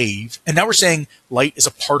wave. And now we're saying light is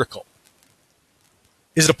a particle.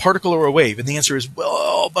 Is it a particle or a wave? And the answer is,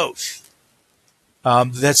 well, both.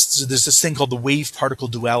 There's this thing called the wave-particle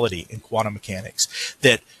duality in quantum mechanics,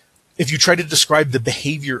 that if you try to describe the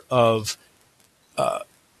behavior of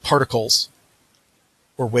particles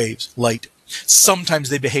or waves, light, sometimes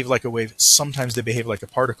they behave like a wave, sometimes they behave like a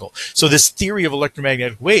particle. So this theory of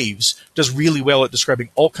electromagnetic waves does really well at describing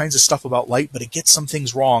all kinds of stuff about light, but it gets some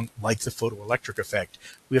things wrong, like the photoelectric effect.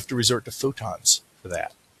 We have to resort to photons for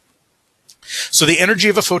that. So the energy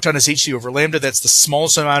of a photon is hc over lambda. That's the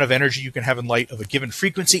smallest amount of energy you can have in light of a given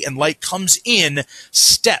frequency, and light comes in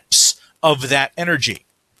steps of that energy.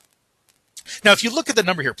 Now, if you look at the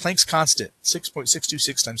number here, Planck's constant,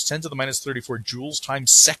 6.626 times 10 to the minus 34 joules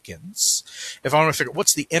times seconds. If I want to figure out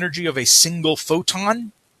what's the energy of a single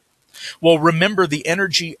photon, well, remember the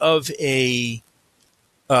energy of a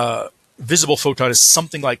visible photon is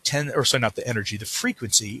something like the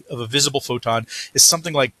frequency of a visible photon is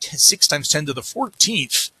something like 6 times 10 to the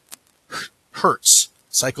 14th hertz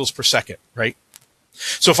cycles per second, right?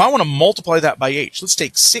 So if I want to multiply that by h, let's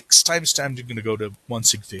take 6 times 10, I'm going to go to 1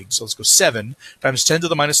 sig fig, so let's go 7 times 10 to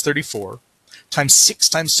the minus 34 times 6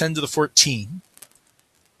 times 10 to the 14.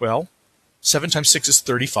 Well, 7 times 6 is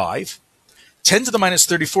 35. 10 to the minus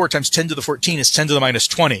 34 times 10 to the 14 is 10 to the minus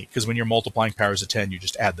 20, because when you're multiplying powers of 10, you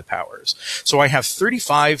just add the powers. So I have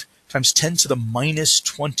 35 times 10 to the minus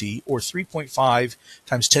 20, or 3.5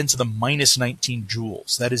 times 10 to the minus 19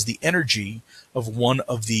 joules. That is the energy of one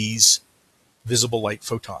of these visible light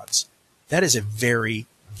photons. That is a very,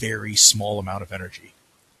 very small amount of energy,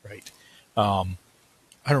 right?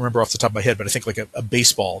 I don't remember off the top of my head, but I think like a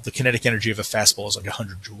baseball, the kinetic energy of a fastball is like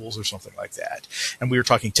 100 joules or something like that. And we were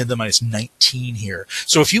talking 10 to the minus 19 here.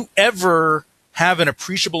 So if you ever have an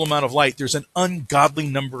appreciable amount of light, there's an ungodly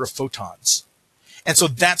number of photons. And so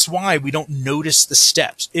that's why we don't notice the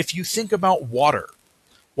steps. If you think about water,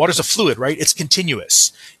 water's a fluid, right? It's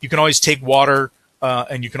continuous. You can always take water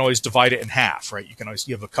and you can always divide it in half, right?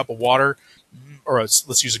 You have a cup of water, or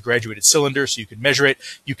let's use a graduated cylinder so you can measure it.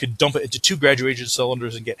 You could dump it into 2 graduated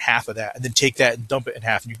cylinders and get half of that, and then take that and dump it in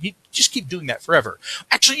half. And you just keep doing that forever.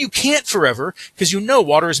 Actually, you can't forever, because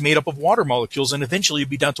water is made up of water molecules, and eventually you'll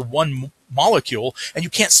be down to one molecule, and you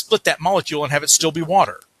can't split that molecule and have it still be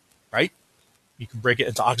water, right? You can break it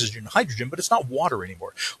into oxygen and hydrogen, but it's not water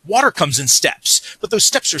anymore. Water comes in steps, but those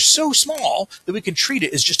steps are so small that we can treat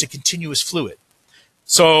it as just a continuous fluid.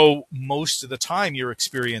 So most of the time you're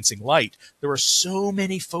experiencing light, there are so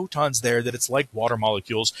many photons there that it's like water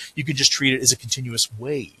molecules. You can just treat it as a continuous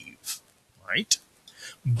wave, right?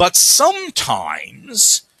 But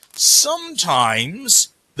sometimes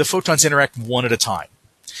the photons interact one at a time.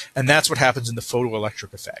 And that's what happens in the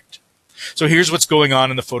photoelectric effect. So here's what's going on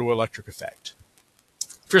in the photoelectric effect.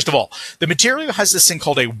 First of all, the material has this thing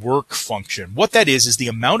called a work function. What that is the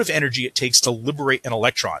amount of energy it takes to liberate an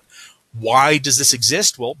electron. Why does this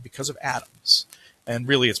exist? Well, because of atoms. And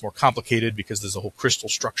really it's more complicated because there's a whole crystal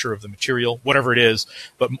structure of the material, whatever it is,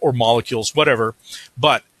 or molecules, whatever.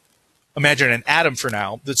 But imagine an atom for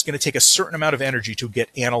now that's going to take a certain amount of energy to get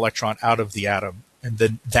an electron out of the atom. And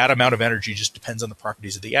then that amount of energy just depends on the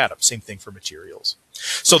properties of the atom. Same thing for materials.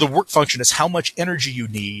 So the work function is how much energy you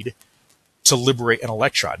need to liberate an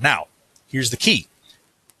electron. Now, here's the key.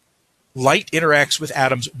 Light interacts with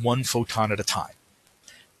atoms one photon at a time.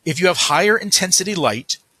 If you have higher intensity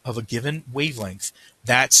light of a given wavelength,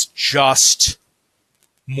 that's just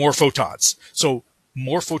more photons. So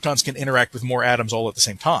more photons can interact with more atoms all at the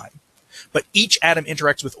same time. But each atom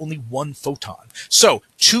interacts with only one photon. So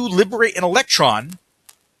to liberate an electron,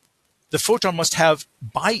 the photon must have,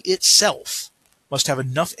 by itself,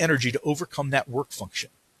 enough energy to overcome that work function.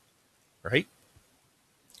 Right?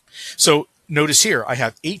 So notice here, I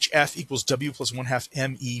have HF equals W plus 1/2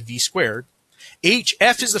 MeV squared.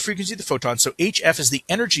 HF is the frequency of the photon, so HF is the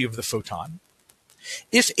energy of the photon.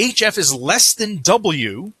 If HF is less than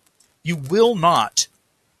W, you will not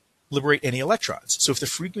liberate any electrons. So if the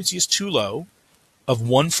frequency is too low of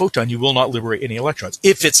one photon, you will not liberate any electrons.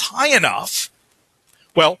 If it's high enough,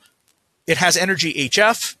 well, it has energy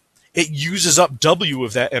HF. It uses up W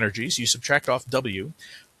of that energy, so you subtract off W.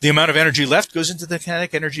 The amount of energy left goes into the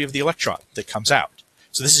kinetic energy of the electron that comes out.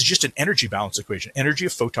 So this is just an energy balance equation. Energy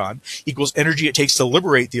of photon equals energy it takes to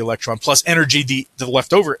liberate the electron plus energy, the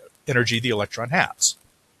leftover energy the electron has.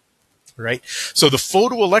 Right? So the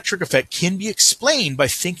photoelectric effect can be explained by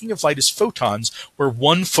thinking of light as photons, where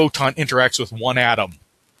one photon interacts with one atom.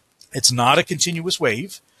 It's not a continuous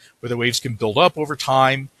wave, where the waves can build up over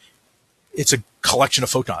time. It's a collection of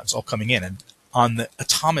photons all coming in. And on the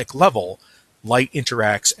atomic level, light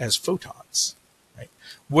interacts as photons. Right?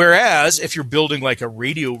 Whereas if you're building like a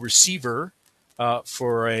radio receiver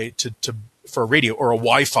for a radio or a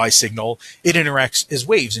Wi-Fi signal, it interacts as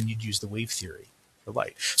waves, and you'd use the wave theory for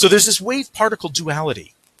light. So there's this wave-particle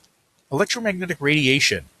duality. Electromagnetic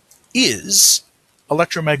radiation is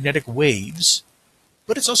electromagnetic waves,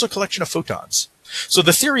 but it's also a collection of photons. So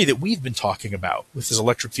the theory that we've been talking about with these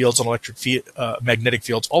electric fields and magnetic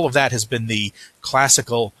fields, all of that has been the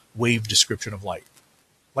classical wave description of light.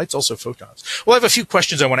 Light's also photons. Well, I have a few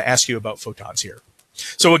questions I want to ask you about photons here.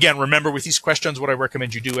 So again, remember with these questions, what I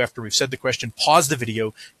recommend you do after we've said the question, pause the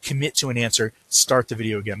video, commit to an answer, start the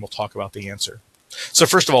video again. We'll talk about the answer. So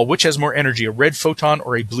first of all, which has more energy, a red photon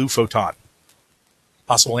or a blue photon?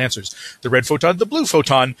 Possible answers. The red photon, the blue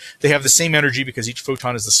photon, they have the same energy because each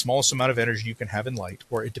photon is the smallest amount of energy you can have in light,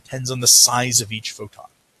 or it depends on the size of each photon.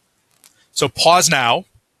 So pause now.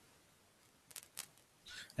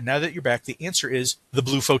 And now that you're back, the answer is the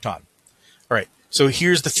blue photon. All right. So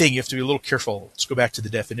here's the thing. You have to be a little careful. Let's go back to the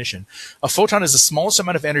definition. A photon is the smallest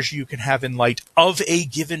amount of energy you can have in light of a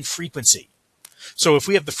given frequency. So if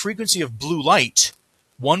we have the frequency of blue light,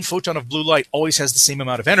 one photon of blue light always has the same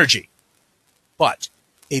amount of energy. But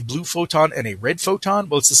a blue photon and a red photon,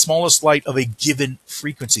 well, it's the smallest light of a given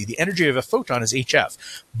frequency. The energy of a photon is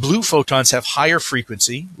HF. Blue photons have higher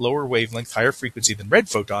frequency, lower wavelength, higher frequency than red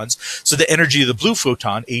photons. So the energy of the blue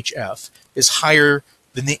photon, HF, is higher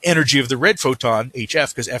than the energy of the red photon,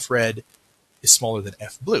 HF, because F red is smaller than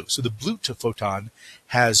F blue. So the blue photon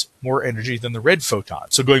has more energy than the red photon.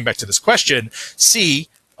 So going back to this question, C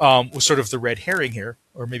was sort of the red herring here,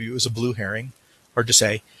 or maybe it was a blue herring, hard to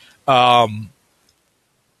say.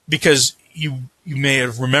 Because you may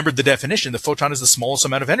have remembered the definition, the photon is the smallest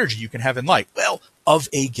amount of energy you can have in light. Well, of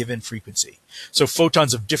a given frequency. So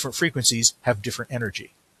photons of different frequencies have different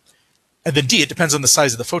energy. And then D, it depends on the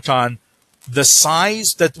size of the photon. The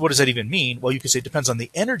size, what does that even mean? Well, you could say it depends on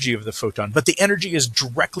the energy of the photon, but the energy is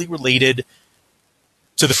directly related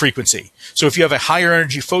to the frequency. So if you have a higher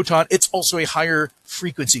energy photon, it's also a higher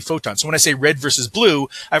frequency photon. So when I say red versus blue,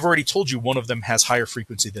 I've already told you one of them has higher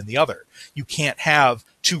frequency than the other. You can't have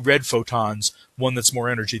two red photons, one that's more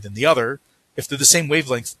energy than the other. If they're the same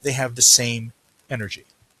wavelength, they have the same energy,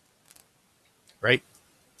 right?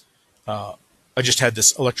 I just had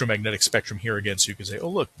this electromagnetic spectrum here again, so you can say, oh,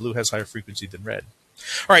 look, blue has higher frequency than red.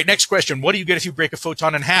 All right, next question. What do you get if you break a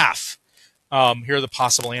photon in half? Here are the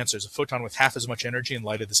possible answers. A photon with half as much energy and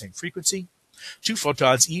light of the same frequency. Two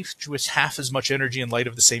photons, each with half as much energy and light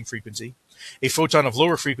of the same frequency. A photon of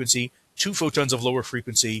lower frequency, two photons of lower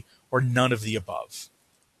frequency, or none of the above.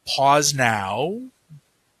 Pause now.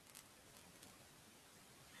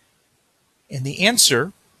 And the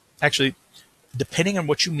answer, actually, depending on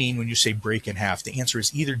what you mean when you say break in half, the answer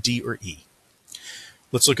is either D or E.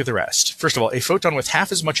 Let's look at the rest. First of all, a photon with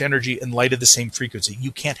half as much energy and light of the same frequency.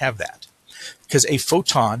 You can't have that because a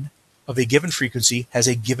photon of a given frequency has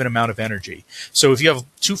a given amount of energy. So if you have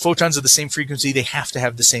two photons of the same frequency, they have to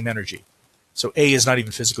have the same energy. So A is not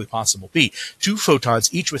even physically possible. B, two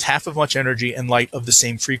photons, each with half as much energy and light of the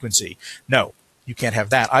same frequency. No, you can't have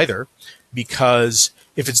that either, because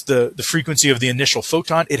if it's the frequency of the initial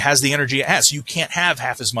photon, it has the energy it has. So you can't have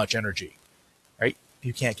half as much energy, right?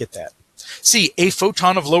 You can't get that. C, a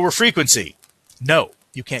photon of lower frequency. No,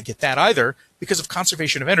 you can't get that either because of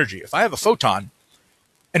conservation of energy. If I have a photon,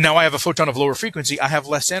 and now I have a photon of lower frequency, I have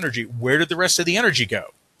less energy. Where did the rest of the energy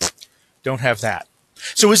go? Don't have that.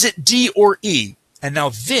 So is it D or E? And now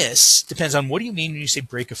this depends on what do you mean when you say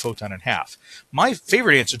break a photon in half. My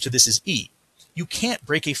favorite answer to this is E. You can't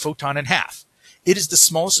break a photon in half. It is the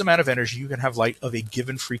smallest amount of energy you can have light of a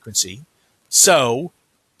given frequency. So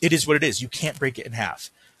it is what it is. You can't break it in half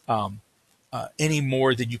any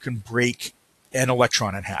more than you can break an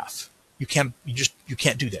electron in half. You can't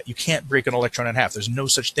do that. You can't break an electron in half. There's no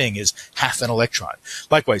such thing as half an electron.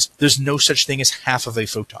 Likewise, there's no such thing as half of a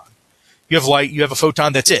photon. You have light, you have a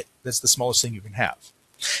photon, that's it. That's the smallest thing you can have.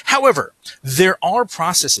 However, there are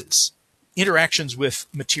processes, interactions with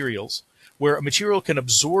materials, where a material can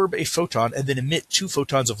absorb a photon and then emit two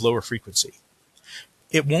photons of lower frequency.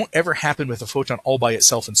 It won't ever happen with a photon all by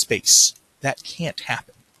itself in space. That can't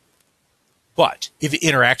happen. But if it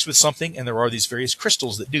interacts with something, and there are these various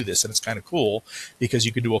crystals that do this, and it's kind of cool because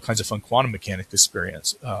you can do all kinds of fun quantum mechanics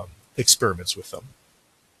experiments with them,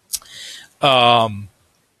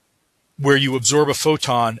 where you absorb a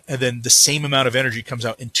photon and then the same amount of energy comes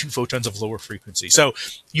out in two photons of lower frequency. So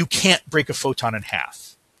you can't break a photon in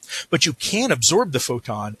half, but you can absorb the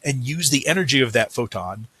photon and use the energy of that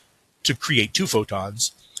photon to create two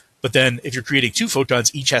photons. But then if you're creating two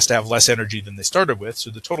photons, each has to have less energy than they started with,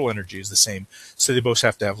 so the total energy is the same. So they both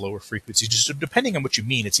have to have lower frequencies. Just depending on what you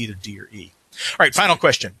mean, it's either D or E. All right, final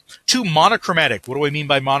question. Two, monochromatic. What do I mean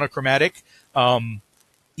by monochromatic?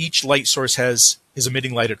 Each light source is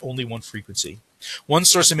emitting light at only one frequency. One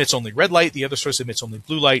source emits only red light, the other source emits only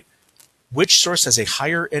blue light. Which source has a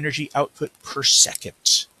higher energy output per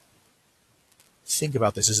second? Think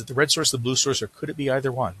about this. Is it the red source, the blue source, or could it be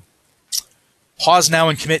either one? Pause now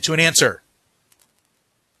and commit to an answer.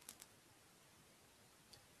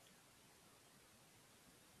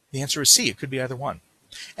 The answer is C. It could be either one.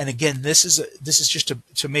 And again, this is just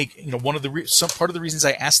to make, one of some part of the reasons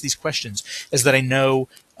I ask these questions is that I know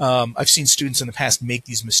I've seen students in the past make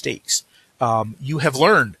these mistakes. You have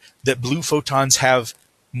learned that blue photons have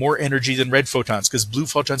more energy than red photons because blue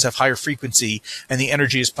photons have higher frequency and the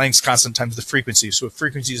energy is Planck's constant times the frequency. So if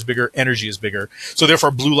frequency is bigger, energy is bigger. So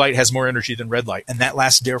therefore blue light has more energy than red light. And that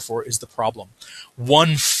last therefore is the problem.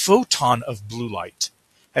 One photon of blue light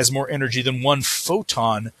has more energy than one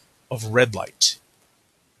photon of red light.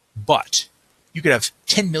 But you could have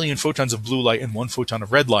 10 million photons of blue light and one photon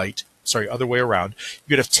of red light. Sorry, other way around.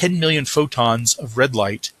 You could have 10 million photons of red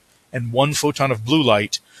light and one photon of blue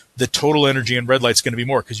light. The total energy in red light is going to be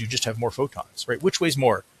more because you just have more photons, right? Which weighs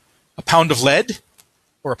more, a pound of lead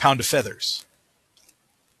or a pound of feathers?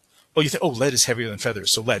 Well, you think, oh, lead is heavier than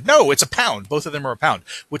feathers, so lead. No, it's a pound. Both of them are a pound.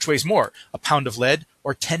 Which weighs more, a pound of lead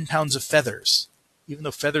or 10 pounds of feathers? Even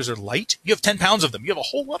though feathers are light, you have 10 pounds of them. You have a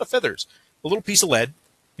whole lot of feathers. A little piece of lead,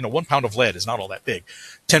 1 pound of lead is not all that big.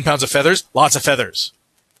 10 pounds of feathers, lots of feathers,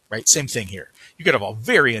 right? Same thing here. You could have a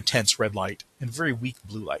very intense red light and very weak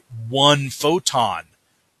blue light. One photon.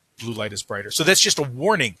 Blue light is brighter. So that's just a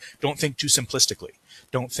warning. Don't think too simplistically.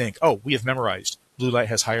 Don't think, oh, we have memorized blue light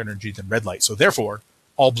has higher energy than red light. So therefore,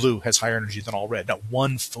 all blue has higher energy than all red. No,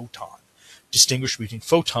 one photon. Distinguish between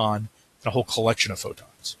photon and a whole collection of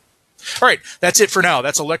photons. All right, that's it for now.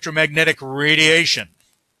 That's electromagnetic radiation.